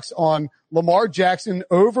 $20 on Lamar Jackson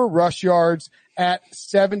over rush yards at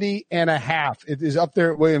 70.5. It is up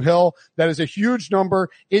there at William Hill. That is a huge number.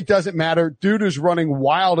 It doesn't matter. Dude is running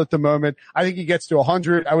wild at the moment. I think he gets to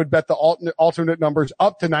 100. I would bet the alternate numbers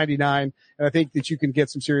up to 99. And I think that you can get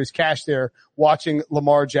some serious cash there watching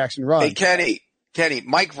Lamar Jackson run. Hey, Kenny,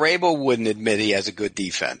 Mike Vrabel wouldn't admit he has a good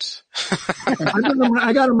defense.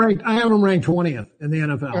 I got him ranked. I have him ranked 20th in the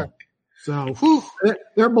NFL. So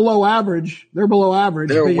they're below average. They're below average.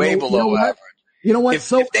 They're way below average. You know what?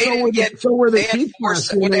 So were the Chiefs.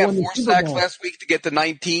 They had 4 sacks last week to get to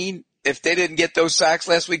 19. If they didn't get those sacks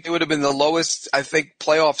last week, they would have been the lowest, I think,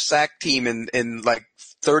 playoff sack team in like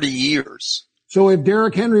 30 years. So if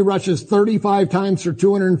Derrick Henry rushes 35 times for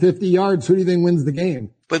 250 yards, who do you think wins the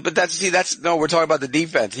game? But no, we're talking about the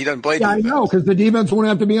defense. He doesn't play defense. I know, because the defense won't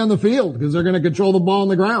have to be on the field because they're going to control the ball on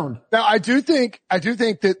the ground. Now, I do think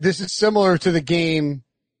that this is similar to the game,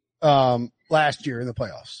 last year in the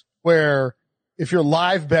playoffs. where if you're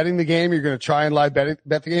live betting the game, you're going to try and live bet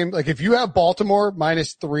the game. Like if you have Baltimore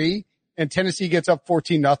 -3 and Tennessee gets up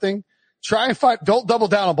 14-0, try and don't double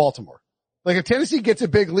down on Baltimore. Like if Tennessee gets a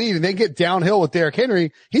big lead and they get downhill with Derrick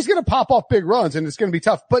Henry, he's going to pop off big runs and it's going to be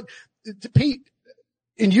tough. But Pete,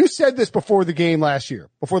 and you said this before the game last year,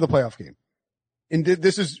 before the playoff game. And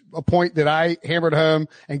this is a point that I hammered home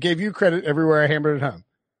and gave you credit everywhere I hammered it home.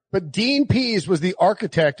 But Dean Pease was the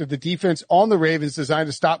architect of the defense on the Ravens designed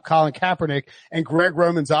to stop Colin Kaepernick and Greg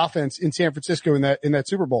Roman's offense in San Francisco in that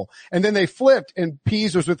Super Bowl. And then they flipped and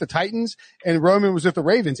Pease was with the Titans and Roman was with the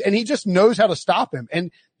Ravens. And he just knows how to stop him.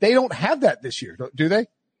 And they don't have that this year, do they?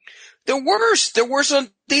 They're worse. They're worse on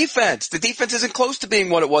defense. The defense isn't close to being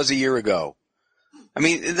what it was a year ago. I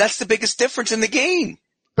mean, that's the biggest difference in the game.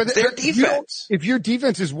 But their defense. If your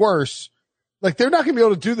defense is worse, like they're not going to be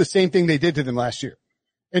able to do the same thing they did to them last year.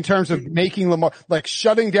 In terms of making Lamar, like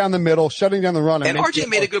shutting down the middle, shutting down the run. And RJ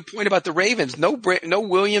made a good point about the Ravens. No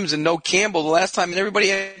Williams and no Campbell the last time, and everybody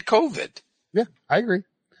had COVID. Yeah, I agree.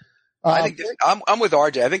 I think I'm with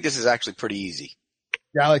RJ. I think this is actually pretty easy.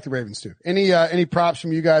 Yeah, I like the Ravens too. Any props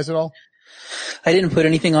from you guys at all? I didn't put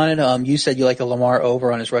anything on it. You said you like a Lamar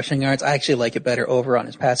over on his rushing yards. I actually like it better over on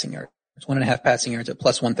his passing yards. It's 1.5 passing yards at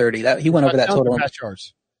 +130. He went over that total. Pass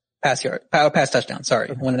touchdowns. Sorry.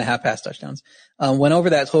 1.5 pass touchdowns. Went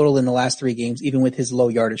over that total in the last 3 games, even with his low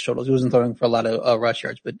yardage totals. He wasn't throwing for a lot of rush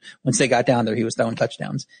yards, but once they got down there, he was throwing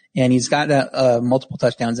touchdowns. And he's got multiple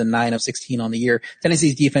touchdowns in 9 of 16 on the year.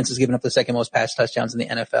 Tennessee's defense has given up the second most pass touchdowns in the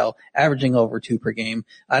NFL, averaging over 2 per game.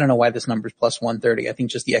 I don't know why this number is +130. I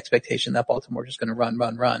think just the expectation that Baltimore is just going to run.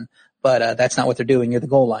 But that's not what they're doing near the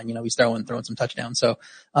goal line. He's throwing some touchdowns. So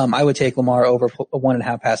I would take Lamar over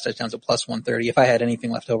 1.5 pass touchdowns at +130. If I had anything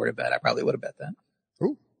left over to bet, I probably would have bet that.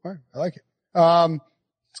 Ooh, all right. I like it.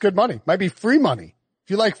 It's good money. Might be free money. If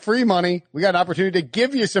you like free money, we got an opportunity to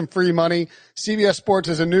give you some free money. CBS Sports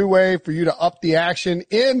is a new way for you to up the action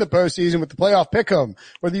in the postseason with the playoff pick'em.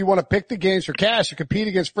 Whether you want to pick the games for cash or compete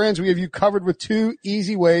against friends, we have you covered with 2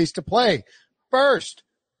 easy ways to play. First,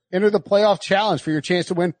 enter the playoff challenge for your chance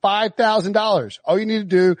to win $5,000. All you need to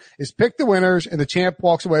do is pick the winners and the champ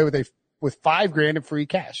walks away with $5,000 in free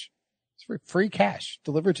cash. It's free cash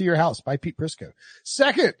delivered to your house by Pete Prisco.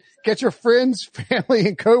 Second, get your friends, family,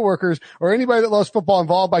 and coworkers or anybody that loves football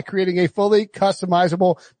involved by creating a fully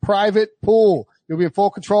customizable private pool. You'll be in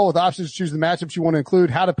full control with options to choose the matchups you want to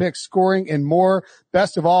include, how to pick, scoring, and more.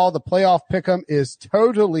 Best of all, the playoff pick'em is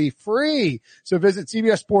totally free. So visit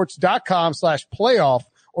cbssports.com/playoff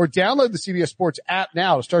or download the CBS Sports app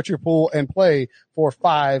now to start your pool and play for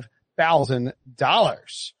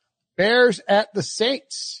 $5,000. Bears at the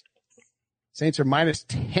Saints. Saints are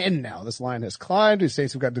 -10 now. This line has climbed. The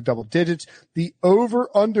Saints have got to double digits. The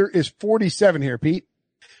over-under is 47 here, Pete.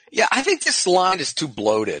 Yeah, I think this line is too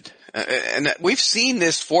bloated. And we've seen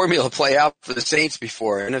this formula play out for the Saints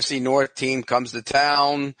before. NFC North team comes to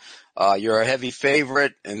town. You're a heavy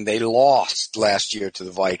favorite, and they lost last year to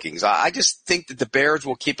the Vikings. I just think that the Bears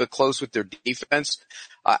will keep it close with their defense.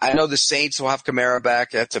 I know the Saints will have Kamara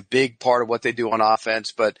back. That's a big part of what they do on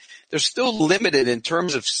offense, but they're still limited in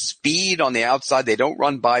terms of speed on the outside. They don't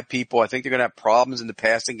run by people. I think they're going to have problems in the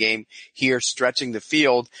passing game here, stretching the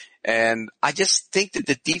field. And I just think that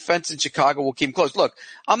the defense in Chicago will keep them close. Look,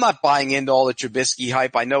 I'm not buying into all the Trubisky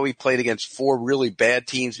hype. I know he played against 4 really bad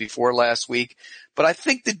teams before last week, but I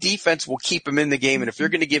think the defense will keep him in the game. And if you're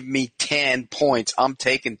going to give me 10 points, I'm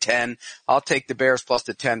taking 10. I'll take the Bears plus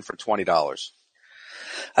the 10 for $20.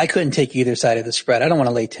 I couldn't take either side of the spread. I don't want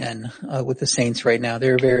to lay 10 with the Saints right now.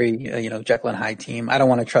 They're a very, Jekyll and Hyde team. I don't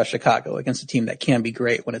want to trust Chicago against a team that can be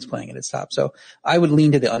great when it's playing at its top. So I would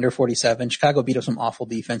lean to the under 47. Chicago beat up some awful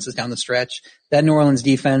defenses down the stretch. That New Orleans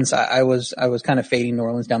defense, I was kind of fading New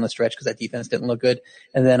Orleans down the stretch because that defense didn't look good.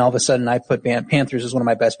 And then all of a sudden I put Panthers as one of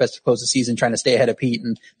my best bets to close the season, trying to stay ahead of Pete,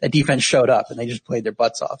 and that defense showed up and they just played their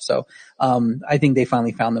butts off. So I think they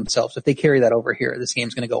finally found themselves. If they carry that over here, this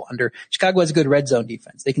game's going to go under. Chicago has a good red zone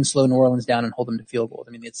defense. They can slow New Orleans down and hold them to field goals.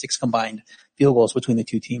 I mean, they had 6 combined field goals between the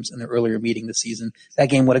two teams in their earlier meeting this season. That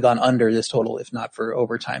game would have gone under this total if not for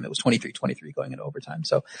overtime. It was 23-23 going into overtime.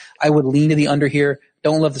 So I would lean to the under here.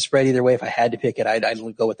 Don't love the spread either way. If I had to pick it, I'd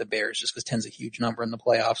go with the Bears just because 10's a huge number in the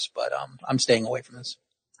playoffs, but I'm staying away from this.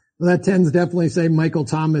 Well, that tends definitely say Michael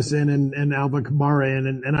Thomas in and Alvin Kamara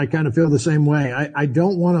in, and I kind of feel the same way. I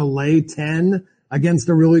don't want to lay 10 against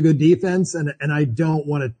a really good defense, and I don't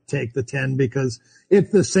want to take the 10 because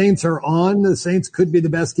if the Saints are on, the Saints could be the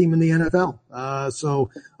best team in the NFL. So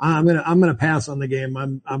I'm gonna pass on the game.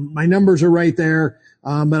 My numbers are right there,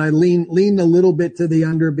 but I lean a little bit to the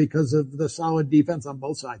under because of the solid defense on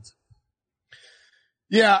both sides.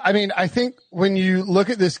 Yeah, I mean, I think when you look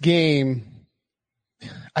at this game,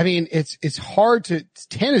 I mean, it's hard to,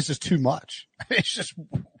 10 is just too much. It's just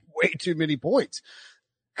way too many points.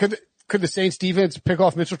 Could the Saints defense pick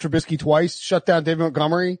off Mitchell Trubisky twice, shut down David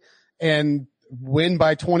Montgomery, and win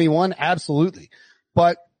by 21? Absolutely.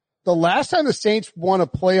 But the last time the Saints won a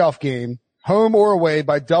playoff game, home or away,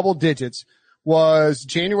 by double digits was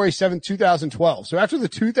January 7th, 2012. So after the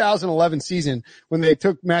 2011 season, when they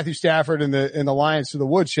took Matthew Stafford and the Lions to the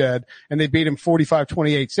woodshed and they beat him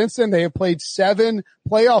 45-28. Since then, they have played 7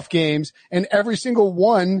 playoff games and every single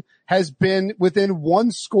one has been within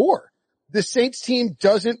one score. The Saints team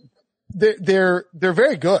they're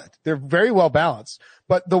very good. They're very well balanced,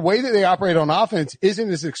 but the way that they operate on offense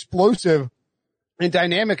isn't as explosive and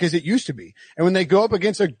dynamic as it used to be. And when they go up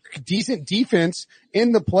against a decent defense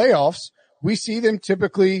in the playoffs, we see them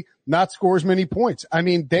typically not score as many points. I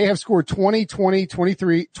mean, they have scored 20, 20,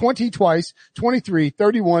 23, 20 twice, 23,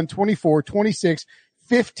 31, 24, 26,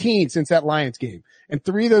 15 since that Lions game. And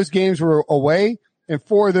 3 of those games were away and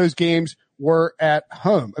 4 of those games were at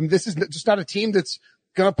home. I mean, this is just not a team that's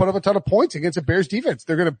going to put up a ton of points against a Bears defense.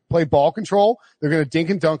 They're going to play ball control. They're going to dink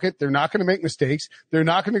and dunk it. They're not going to make mistakes. They're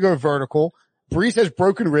not going to go vertical. Brees has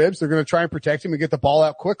broken ribs. They're going to try and protect him and get the ball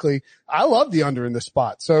out quickly. I love the under in this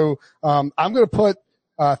spot. So, I'm going to put,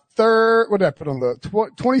 what did I put on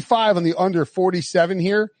the 25 on the under 47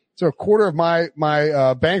 here? So a quarter of my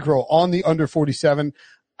bankroll on the under 47.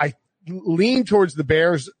 I lean towards the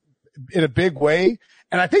Bears in a big way.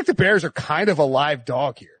 And I think the Bears are kind of a live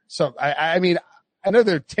dog here. So I mean, I know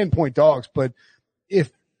they're 10-point dogs, but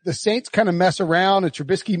if the Saints kind of mess around and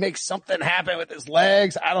Trubisky makes something happen with his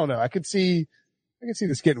legs, I don't know. I can see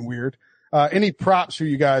this getting weird. Any props for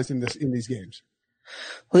you guys in these games?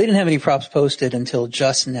 Well, they didn't have any props posted until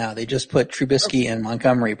just now. They just put Trubisky and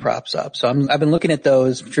Montgomery props up. So I've been looking at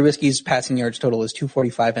those. Trubisky's passing yards total is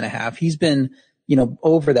 245.5. He's been,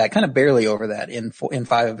 over that, kind of barely over that in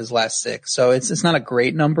 5 of his last 6. So it's not a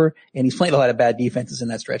great number, and he's played a lot of bad defenses in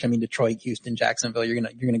that stretch. I mean, Detroit, Houston, Jacksonville, you're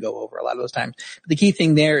gonna go over a lot of those times. But the key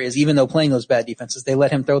thing there is, even though playing those bad defenses, they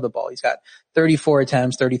let him throw the ball. He's got 34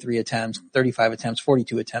 attempts, 33 attempts, 35 attempts,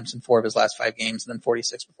 42 attempts in 4 of his last 5 games, and then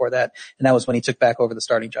 46 before that. And that was when he took back over the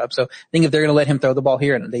starting job. So I think if they're gonna let him throw the ball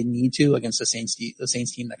here, and they need to against the Saints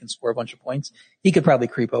team that can score a bunch of points, he could probably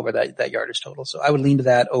creep over that yardage total. So I would lean to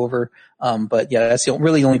that over. But yeah, that's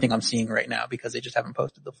really the only thing I'm seeing right now, because they just haven't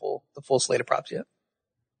posted the full slate of props yet.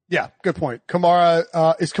 Yeah, good point. Kamara,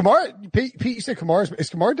 Pete, you said is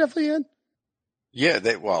Kamara definitely in? Yeah,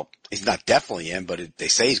 he's not definitely in, but they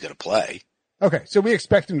say he's going to play. Okay, so we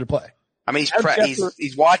expect him to play. I mean,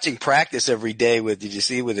 he's watching practice every day did you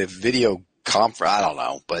see with a video conference? I don't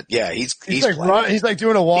know, but yeah, he's like he's like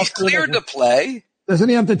doing a walk. He's cleared to play. Doesn't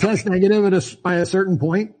he have to test negative by a certain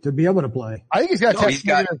point to be able to play? I think he's got to test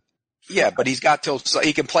negative. Yeah, but he's got till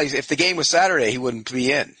he can play. If the game was Saturday, he wouldn't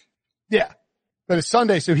be in. Yeah, but it's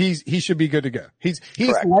Sunday, so he should be good to go. He's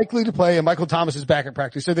likely to play, and Michael Thomas is back at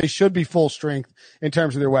practice, so they should be full strength in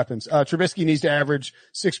terms of their weapons. Trubisky needs to average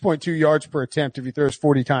 6.2 yards per attempt if he throws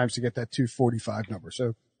 40 times to get that 245 number.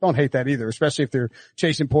 So don't hate that either, especially if they're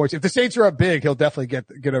chasing points. If the Saints are up big, he'll definitely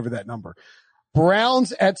get over that number.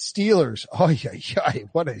 Browns at Steelers. Oh yeah,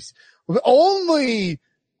 what is only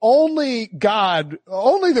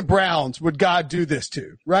the Browns would God do this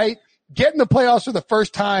to, right? Get in the playoffs for the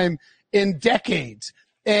first time in decades.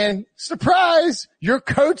 And surprise, your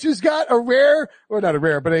coach has got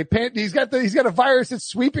he's got a virus that's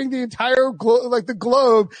sweeping the entire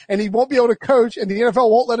globe, and he won't be able to coach, and the NFL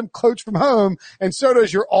won't let him coach from home. And so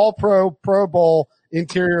does your all Pro Bowl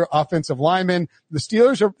interior offensive lineman. The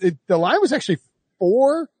Steelers the line was actually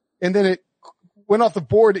 4, and then it went off the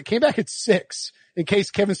board. It came back at 6. In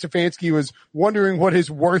case Kevin Stefanski was wondering what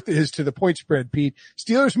his worth is to the point spread, Pete.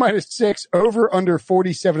 Steelers -6, over under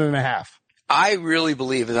 47.5. I really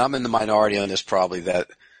believe, and I'm in the minority on this probably, that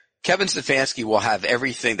Kevin Stefanski will have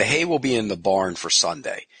everything. The hay will be in the barn for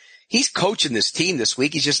Sunday. He's coaching this team this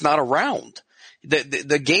week. He's just not around.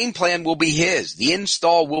 The game plan will be his. The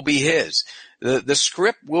install will be his. The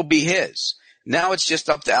script will be his. Now it's just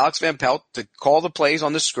up to Alex Van Pelt to call the plays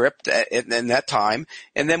on the script in that time.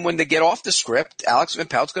 And then when they get off the script, Alex Van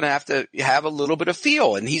Pelt's going to have to have a little bit of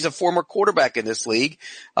feel. And he's a former quarterback in this league,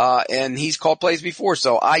 and he's called plays before.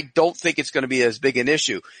 So I don't think it's going to be as big an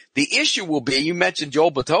issue. The issue will be, you mentioned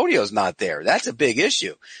Joel Bitonio's not there. That's a big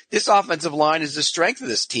issue. This offensive line is the strength of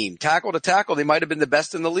this team. Tackle to tackle, they might have been the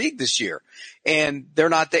best in the league this year. And they're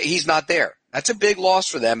not there. He's not there. That's a big loss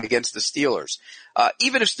for them against the Steelers.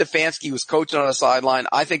 Even if Stefanski was coaching on the sideline,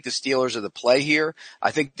 I think the Steelers are the play here.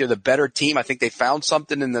 I think they're the better team. I think they found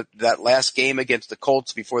something in that last game against the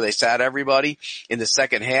Colts before they sat everybody in the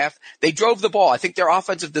second half. They drove the ball. I think their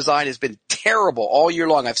offensive design has been terrible all year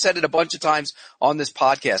long. I've said it a bunch of times on this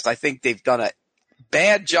podcast. I think they've done a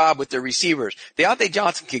bad job with their receivers. Deontay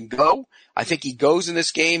Johnson can go. I think he goes in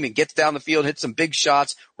this game and gets down the field, hits some big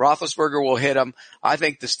shots. Roethlisberger will hit him. I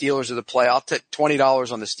think the Steelers are the play. I'll take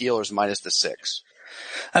 $20 on the Steelers minus the 6.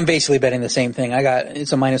 I'm basically betting the same thing.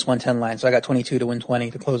 It's a minus 110 line, so I got 22 to win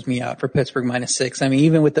 20 to close me out for Pittsburgh minus 6. I mean,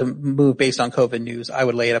 even with the move based on COVID news, I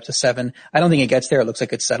would lay it up to 7. I don't think it gets there. It looks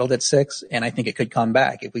like it's settled at 6, and I think it could come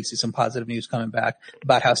back if we see some positive news coming back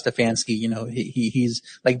about how Stefanski, he's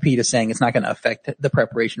like Pete is saying, it's not going to affect the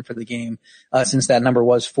preparation for the game. Since that number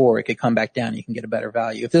was 4, it could come back down. You can get a better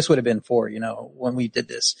value. If this would have been 4, when we did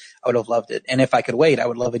this, I would have loved it. And if I could wait, I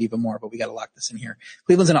would love it even more, but we got to lock this in here.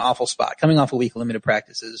 Cleveland's in an awful spot, coming off a week of limited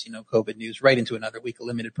practices, COVID news, right into another week of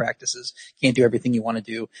limited practices. Can't do everything you want to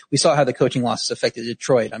do. We saw how the coaching losses affected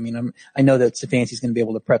Detroit. I mean, I know that Stefanski's going to be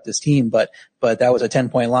able to prep this team, but that was a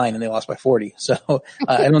 10-point line and they lost by 40. So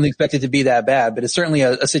I don't expect it to be that bad, but it's certainly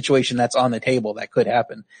a situation that's on the table that could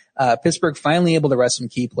happen. Pittsburgh finally able to rest some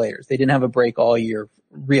key players. They didn't have a break all year.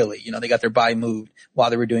 Really, they got their bye moved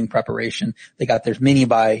while they were doing preparation. They got their mini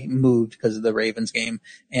bye moved because of the Ravens game,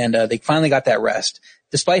 and they finally got that rest.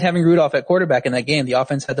 Despite having Rudolph at quarterback in that game, the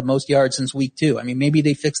offense had the most yards since week 2. I mean, maybe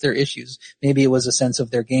they fixed their issues. Maybe it was a sense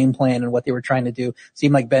of their game plan and what they were trying to do.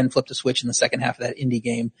 Seemed like Ben flipped a switch in the second half of that Indy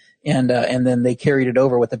game, and then they carried it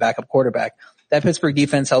over with the backup quarterback. That Pittsburgh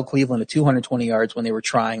defense held Cleveland to 220 yards when they were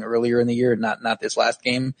trying earlier in the year, not this last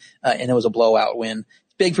game, and it was a blowout win.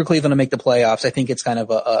 Big for Cleveland to make the playoffs. I think it's kind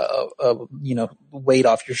of a weight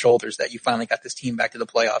off your shoulders that you finally got this team back to the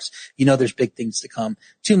playoffs. There's big things to come.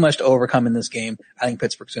 Too much to overcome in this game. I think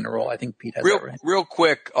Pittsburgh's going to roll. I think Pete has that right. Real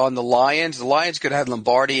quick on the Lions. The Lions could have had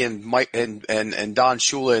Lombardi and Mike and Don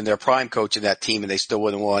Shula in their prime coach in that team, and they still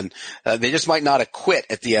would have won. They just might not have quit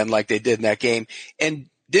at the end like they did in that game. And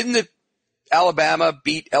didn't Alabama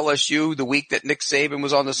beat LSU the week that Nick Saban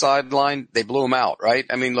was on the sideline? They blew him out, right?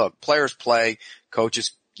 I mean, look, players play,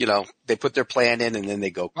 coaches, they put their plan in and then they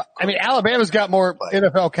go. I mean, Alabama's got more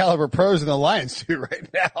NFL caliber pros than the Lions do right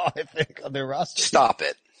now, I think, on their roster. Stop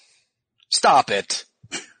it.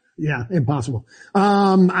 Yeah, impossible.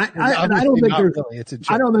 I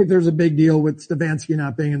don't think there's a big deal with Stefanski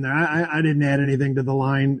not being in there. I didn't add anything to the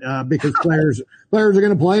line, because players are going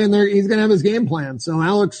to play and he's going to have his game plan. So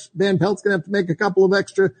Alex Van Pelt's going to have to make a couple of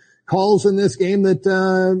extra calls in this game that,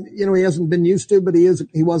 he hasn't been used to, but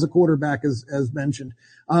he was a quarterback as mentioned.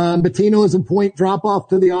 Bettino is a point drop off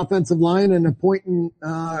to the offensive line and a point and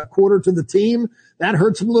quarter to the team. That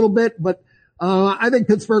hurts him a little bit, but I think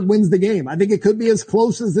Pittsburgh wins the game. I think it could be as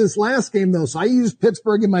close as this last game though. So I used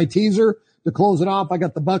Pittsburgh in my teaser to close it off. I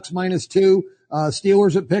got the Bucks -2,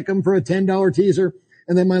 Steelers at Pick'em for a $10 teaser.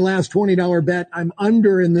 And then my last $20 bet, I'm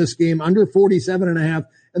under in this game, under 47.5.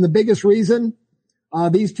 And the biggest reason,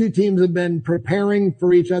 these two teams have been preparing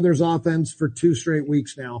for each other's offense for 2 straight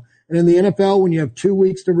weeks now. And in the NFL, when you have 2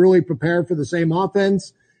 weeks to really prepare for the same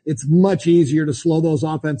offense, it's much easier to slow those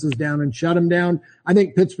offenses down and shut them down. I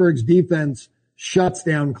think Pittsburgh's defense shuts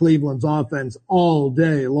down Cleveland's offense all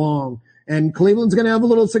day long. And Cleveland's going to have a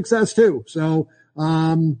little success too. So,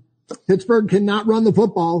 Pittsburgh cannot run the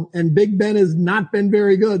football, and Big Ben has not been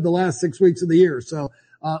very good the last 6 weeks of the year. So,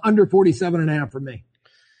 under 47.5 for me.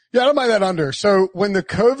 Yeah, I don't mind that under. So when the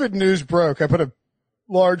COVID news broke, I put a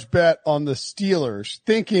large bet on the Steelers,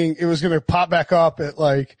 thinking it was going to pop back up at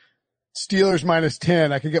like Steelers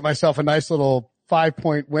 -10. I could get myself a nice little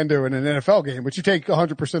 5-point window in an NFL game, which you take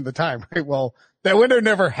 100% of the time, right? Well, that window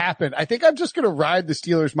never happened. I think I'm just going to ride the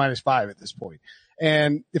Steelers -5 at this point.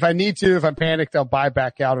 And if I need to, if I'm panicked, I'll buy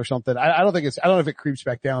back out or something. I don't know if it creeps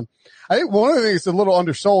back down. I think one of the things that's a little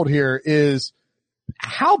undersold here is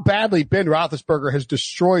how badly Ben Roethlisberger has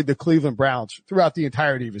destroyed the Cleveland Browns throughout the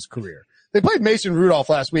entirety of his career. They played Mason Rudolph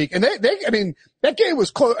last week, and that game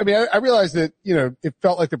was close. I mean, I realized that, it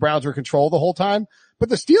felt like the Browns were in control the whole time, but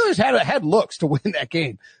the Steelers had looks to win that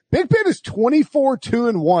game. Big Ben is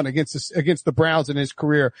 24-2-1 against the Browns in his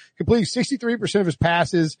career, completing 63% of his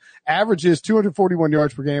passes, averages 241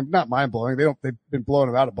 yards per game. Not mind blowing. They've been blowing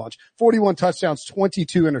him out a bunch. 41 touchdowns,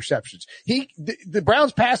 22 interceptions. The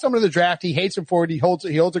Browns passed him in the draft. He hates him for it. He holds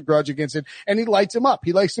a grudge against it, and he lights him up.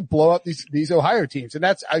 He likes to blow up these Ohio teams, and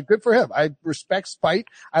that's good for him. I respect spite.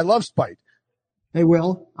 I love spite. Hey,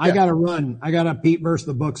 Will, I got to run. I got a Pete versus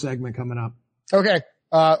the book segment coming up. Okay.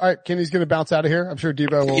 All right, Kenny's going to bounce out of here. I'm sure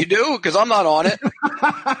Debo will. You do? Because I'm not on it.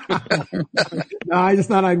 No, I just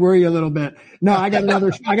thought I'd worry you a little bit. No, I got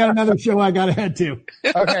another show I got to head to.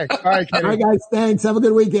 Okay. All right, Kenny. All right, guys. Thanks. Have a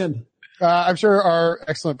good weekend. I'm sure our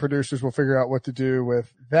excellent producers will figure out what to do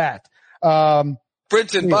with that.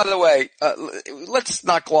 Brinson, by the way, let's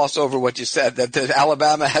not gloss over what you said, that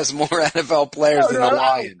Alabama has more NFL players than the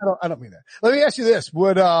Lions. I don't mean that. Let me ask you this.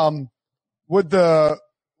 Would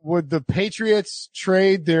the Patriots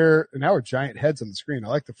trade their, now we're giant heads on the screen. I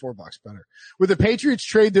like the 4-box better. Would the Patriots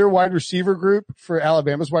trade their wide receiver group for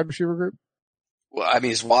Alabama's wide receiver group? Well, I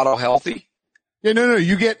mean, is Waddle healthy? Yeah, no.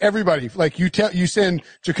 You get everybody. Like you send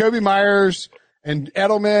Jacoby Myers and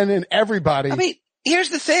Edelman and everybody. I mean, here's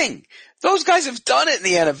the thing. Those guys have done it in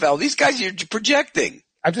the NFL. These guys you're projecting.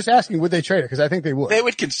 I'm just asking, would they trade it? Because I think they would. They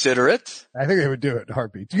would consider it. I think they would do it in a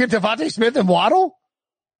heartbeat. Do you get Devontae Smith and Waddle?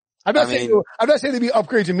 I'm not saying they'd be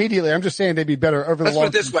upgrades immediately. I'm just saying they'd be better over the long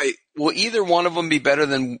term. Let's put it this way. Will either one of them be better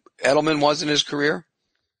than Edelman was in his career?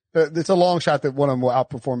 It's a long shot that one of them will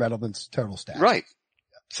outperform Edelman's total stats. Right.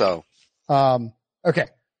 So. Okay.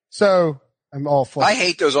 So I'm all for I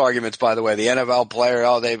hate those arguments, by the way. The NFL player,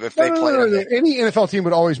 if they play. Any NFL team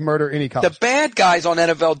would always murder any college. The bad guys on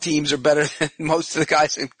NFL teams are better than most of the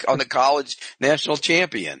guys on the college national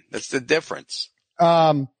champion. That's the difference.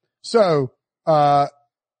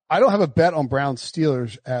 I don't have a bet on Browns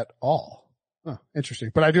Steelers at all. Huh,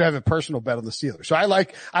 interesting. But I do have a personal bet on the Steelers. So I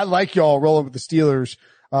like y'all rolling with the Steelers.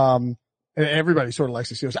 And everybody sort of likes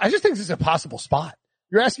the Steelers. I just think this is a possible spot.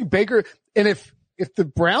 You're asking Baker, and if the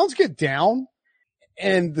Browns get down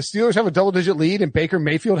and the Steelers have a double-digit lead and Baker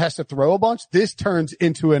Mayfield has to throw a bunch, this turns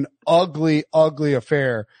into an ugly, ugly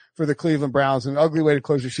affair for the Cleveland Browns, an ugly way to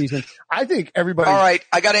close your season. I think everybody. All right.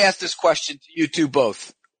 I got to ask this question to you two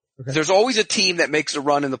both. Okay. There's always a team that makes a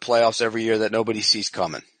run in the playoffs every year that nobody sees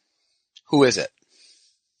coming. Who is it?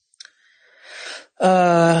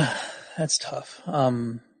 That's tough.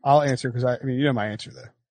 I'll answer because you know my answer though.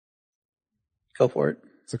 Go for it.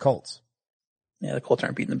 It's the Colts. Yeah, the Colts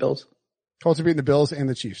aren't beating the Bills. Colts are beating the Bills and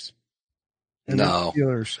the Chiefs. And no. The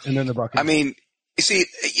Steelers and then the Buccaneers. I mean, you see,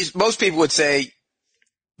 most people would say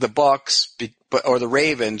the Bucks or the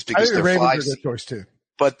Ravens because they're the Ravens 5 are a good choice too.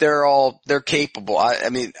 But they're capable. I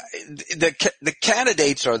mean, the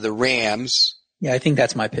candidates are the Rams. Yeah, I think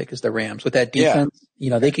that's my pick is the Rams. With that defense,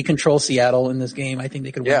 they could control Seattle in this game. I think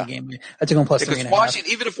they could win the game. I took them plus 3.5.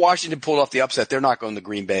 Even if Washington pulled off the upset, they're not going to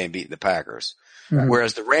Green Bay and beat the Packers. Mm-hmm.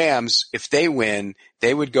 Whereas the Rams, if they win,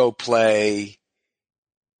 they would go play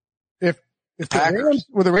if the Packers.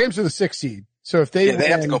 The Rams are the 6th seed. So if they they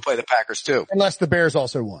have to go play the Packers too. Unless the Bears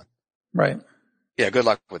also won. Right. Yeah, good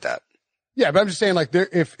luck with that. Yeah, but I'm just saying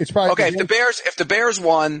if it's probably okay. If the Bears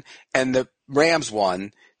won and the Rams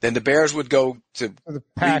won, then the Bears would go to the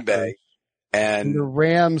Green Bay, and the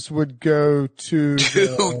Rams would go to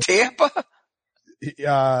Tampa. Is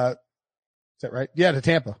that right? Yeah, to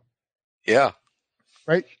Tampa. Yeah.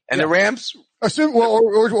 Right. And the Rams assume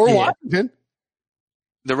or Washington.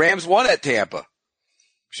 The Rams won at Tampa.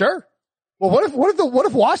 Sure. Well, what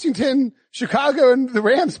if Washington, Chicago, and the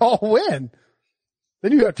Rams all win?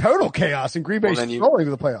 Then you have total chaos and Green Bay rolling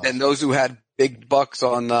to the playoffs. And those who had big bucks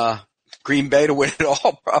on Green Bay to win it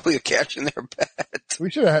all probably are cashing their bet. We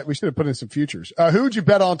should have put in some futures. Who would you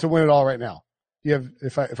bet on to win it all right now? You have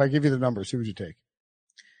if I give you the numbers, who would you take?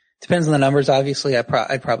 Depends on the numbers. Obviously, I'd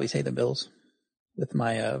probably say the Bills with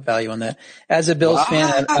my value on that. As a Bills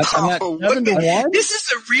fan, I'm not 7-1. This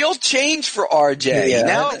is a real change for RJ. Yeah.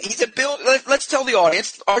 Now he's a Bill. Let's tell the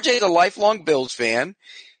audience, RJ is a lifelong Bills fan.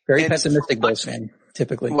 Very pessimistic Bills fan.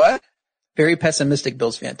 Typically. What? Very pessimistic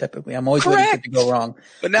Bills fan, typically. I'm always waiting for it to go wrong.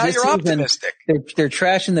 But now you're optimistic. They're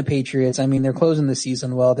trashing the Patriots. I mean, they're closing the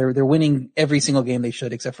season well. They're winning every single game they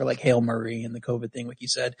should, except for like Hail Murray and the COVID thing, like you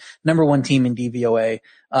said. Number 1 team in DVOA.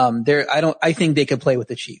 I think they could play with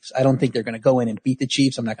the Chiefs. I don't think they're going to go in and beat the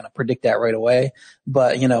Chiefs. I'm not going to predict that right away.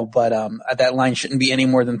 But that line shouldn't be any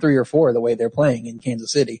more than 3 or 4 the way they're playing in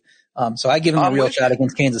Kansas City. So I give them a real shot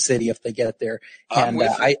against Kansas City if they get there. And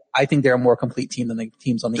I think they're a more complete team than the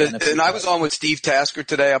teams on the NFC. And I was on with Steve Tasker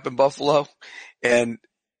today up in Buffalo, and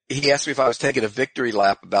he asked me if I was taking a victory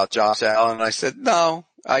lap about Josh Allen, and I said no.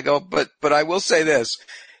 I go, but I will say this.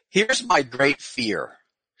 Here's my great fear,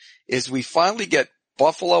 is we finally get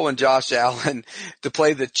Buffalo and Josh Allen to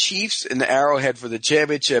play the Chiefs in the Arrowhead for the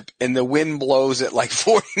championship, and the wind blows at like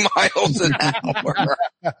 40 miles an hour.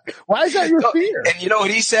 Why is that your fear? And you know what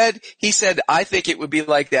he said? He said, I think it would be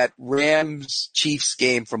like that Rams-Chiefs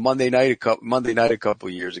game from Monday night a couple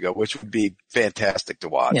of years ago, which would be fantastic to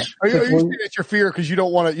watch. Yeah. Are you saying it's your fear because you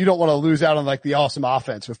don't want to lose out on like the awesome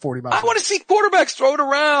offense with 40 miles? I want to see quarterbacks throw it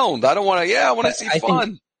around. I want to see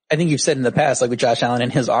fun. I think you've said in the past, like with Josh Allen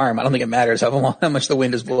and his arm, I don't think it matters how much the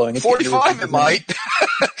wind is blowing. 45 it might.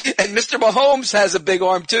 And Mr. Mahomes has a big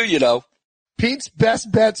arm too, you know. Pete's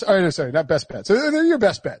best bets. Oh, no, sorry, not best bets. So they're your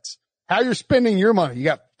best bets. How you're spending your money. You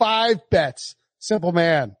got 5 bets. Simple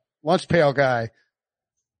man, lunch pail guy.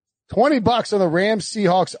 $20 on the Rams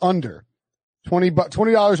Seahawks under.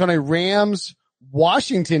 $20 on a Rams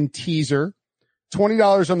Washington teaser.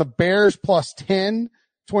 $20 on the Bears plus 10.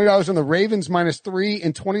 $20 on the Ravens -3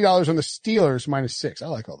 and $20 on the Steelers -6. I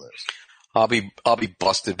like all those. I'll be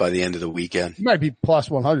busted by the end of the weekend. You might be plus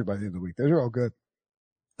 100 by the end of the week. Those are all good.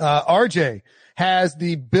 RJ has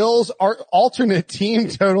the Bills alternate team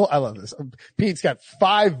total. I love this. Pete's got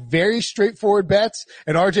 5 very straightforward bets,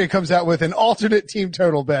 and RJ comes out with an alternate team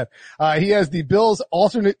total bet. He has the Bills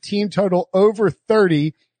alternate team total over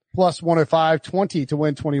 30 plus 105, 20 to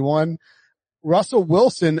win 21. Russell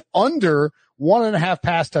Wilson under 1.5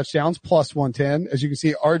 pass touchdowns plus 110. As you can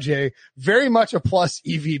see, RJ very much a plus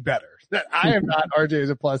EV better. I am not. RJ is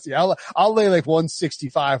a plus. I'll lay like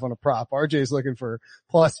 165 on a prop. RJ is looking for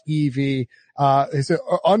plus EV.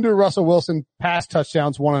 Under Russell Wilson pass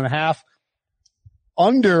touchdowns 1.5.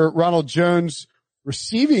 Under Ronald Jones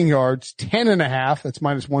receiving yards 10.5. That's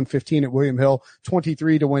minus 115 at William Hill.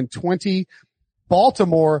 23 to win 20.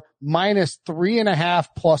 Baltimore -3.5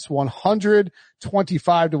 plus 100.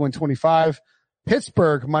 25 to win 25.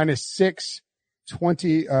 Pittsburgh -6.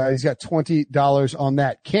 20, he's got $20 on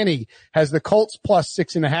that. Kenny has the Colts plus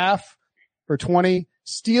 6.5 for 20.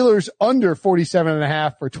 Steelers under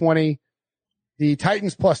 47.5 for 20. The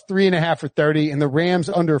Titans plus 3.5 for 30 and the Rams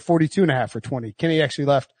under 42.5 for 20. Kenny actually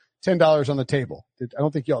left $10 on the table. I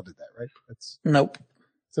don't think y'all did that, right? Nope.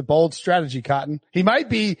 It's a bold strategy, Cotton. He might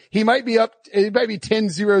be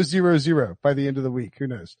 10-0-0-0 by the end of the week. Who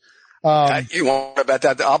knows? You won't bet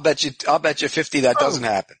that. I'll bet you 50 that doesn't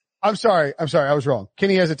happen. I'm sorry. I was wrong.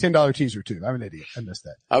 Kenny has a $10 teaser too. I'm an idiot. I missed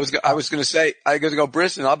that. I was going to say, I was going to go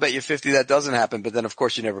Briston. I'll bet you 50 that doesn't happen, but then of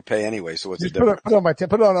course you never pay anyway. So what's the difference? Put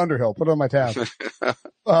it on Underhill. Put it on my tab.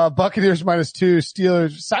 Buccaneers -2,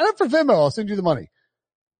 Steelers. Sign up for Venmo. I'll send you the money.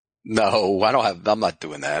 No, I'm not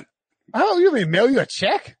doing that. Oh, you mean mail you a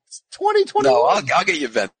check? It's 2021. No, I'll get you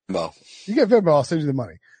Venmo. You get Venmo. I'll send you the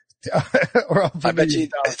money. Or I bet you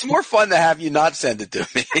it's more fun to have you not send it to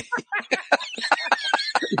me.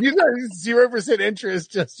 You got 0%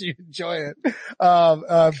 interest, just you enjoy it.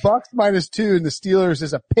 Bucks -2 and the Steelers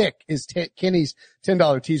is a pick is Kenny's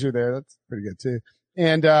 $10 teaser there. That's pretty good too.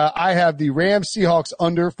 And, I have the Rams Seahawks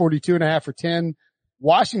under 42.5 for 10.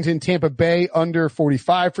 Washington Tampa Bay under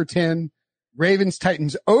 45 for 10. Ravens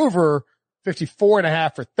Titans over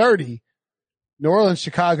 54.5 for 30. New Orleans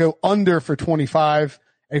Chicago under for 25.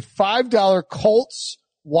 A $5 Colts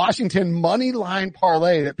Washington money line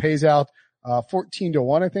parlay that pays out 14 to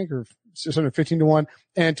 1, I think, or 15 to 1,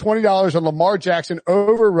 and $20 on Lamar Jackson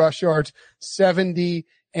over rush yards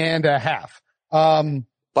 70.5.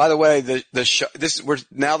 By the way,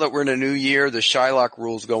 now that we're in a new year, the Shylock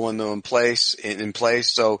rules go in place.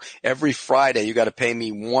 So every Friday you got to pay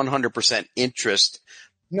me 100% interest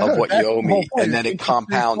of what you owe me, and then it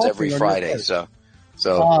compounds every Friday. So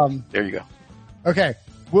there you go. Okay.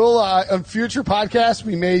 We'll, on future podcasts,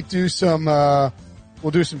 we may do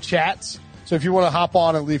we'll do some chats. So if you want to hop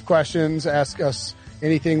on and leave questions, ask us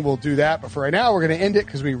anything, we'll do that. But for right now, we're going to end it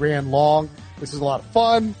because we ran long. This is a lot of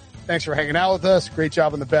fun. Thanks for hanging out with us. Great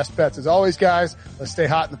job on the best bets as always, guys. Let's stay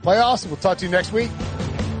hot in the playoffs, and we'll talk to you next week.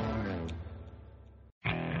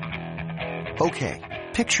 Okay,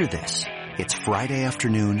 picture this. It's Friday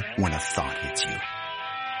afternoon when a thought hits you.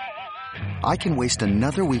 I can waste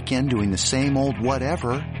another weekend doing the same old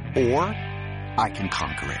whatever, or I can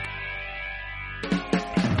conquer it.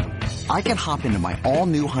 I can hop into my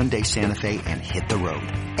all-new Hyundai Santa Fe and hit the road.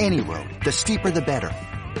 Any road. The steeper the better.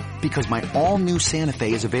 Because my all-new Santa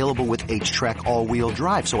Fe is available with H-Track all-wheel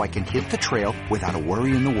drive, so I can hit the trail without a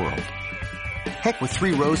worry in the world. Heck, with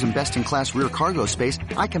 3 rows and best-in-class rear cargo space,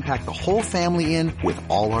 I can pack the whole family in with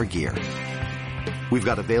all our gear. We've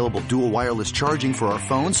got available dual wireless charging for our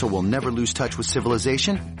phones, so we'll never lose touch with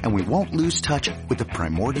civilization, and we won't lose touch with the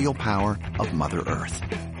primordial power of Mother Earth.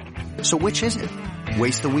 So which is it?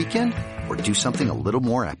 Waste the weekend or do something a little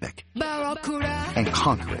more epic? And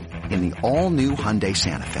conquer it in the all-new Hyundai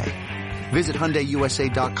Santa Fe. Visit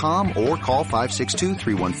HyundaiUSA.com or call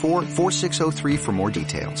 562-314-4603 for more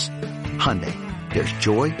details. Hyundai, there's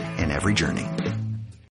joy in every journey.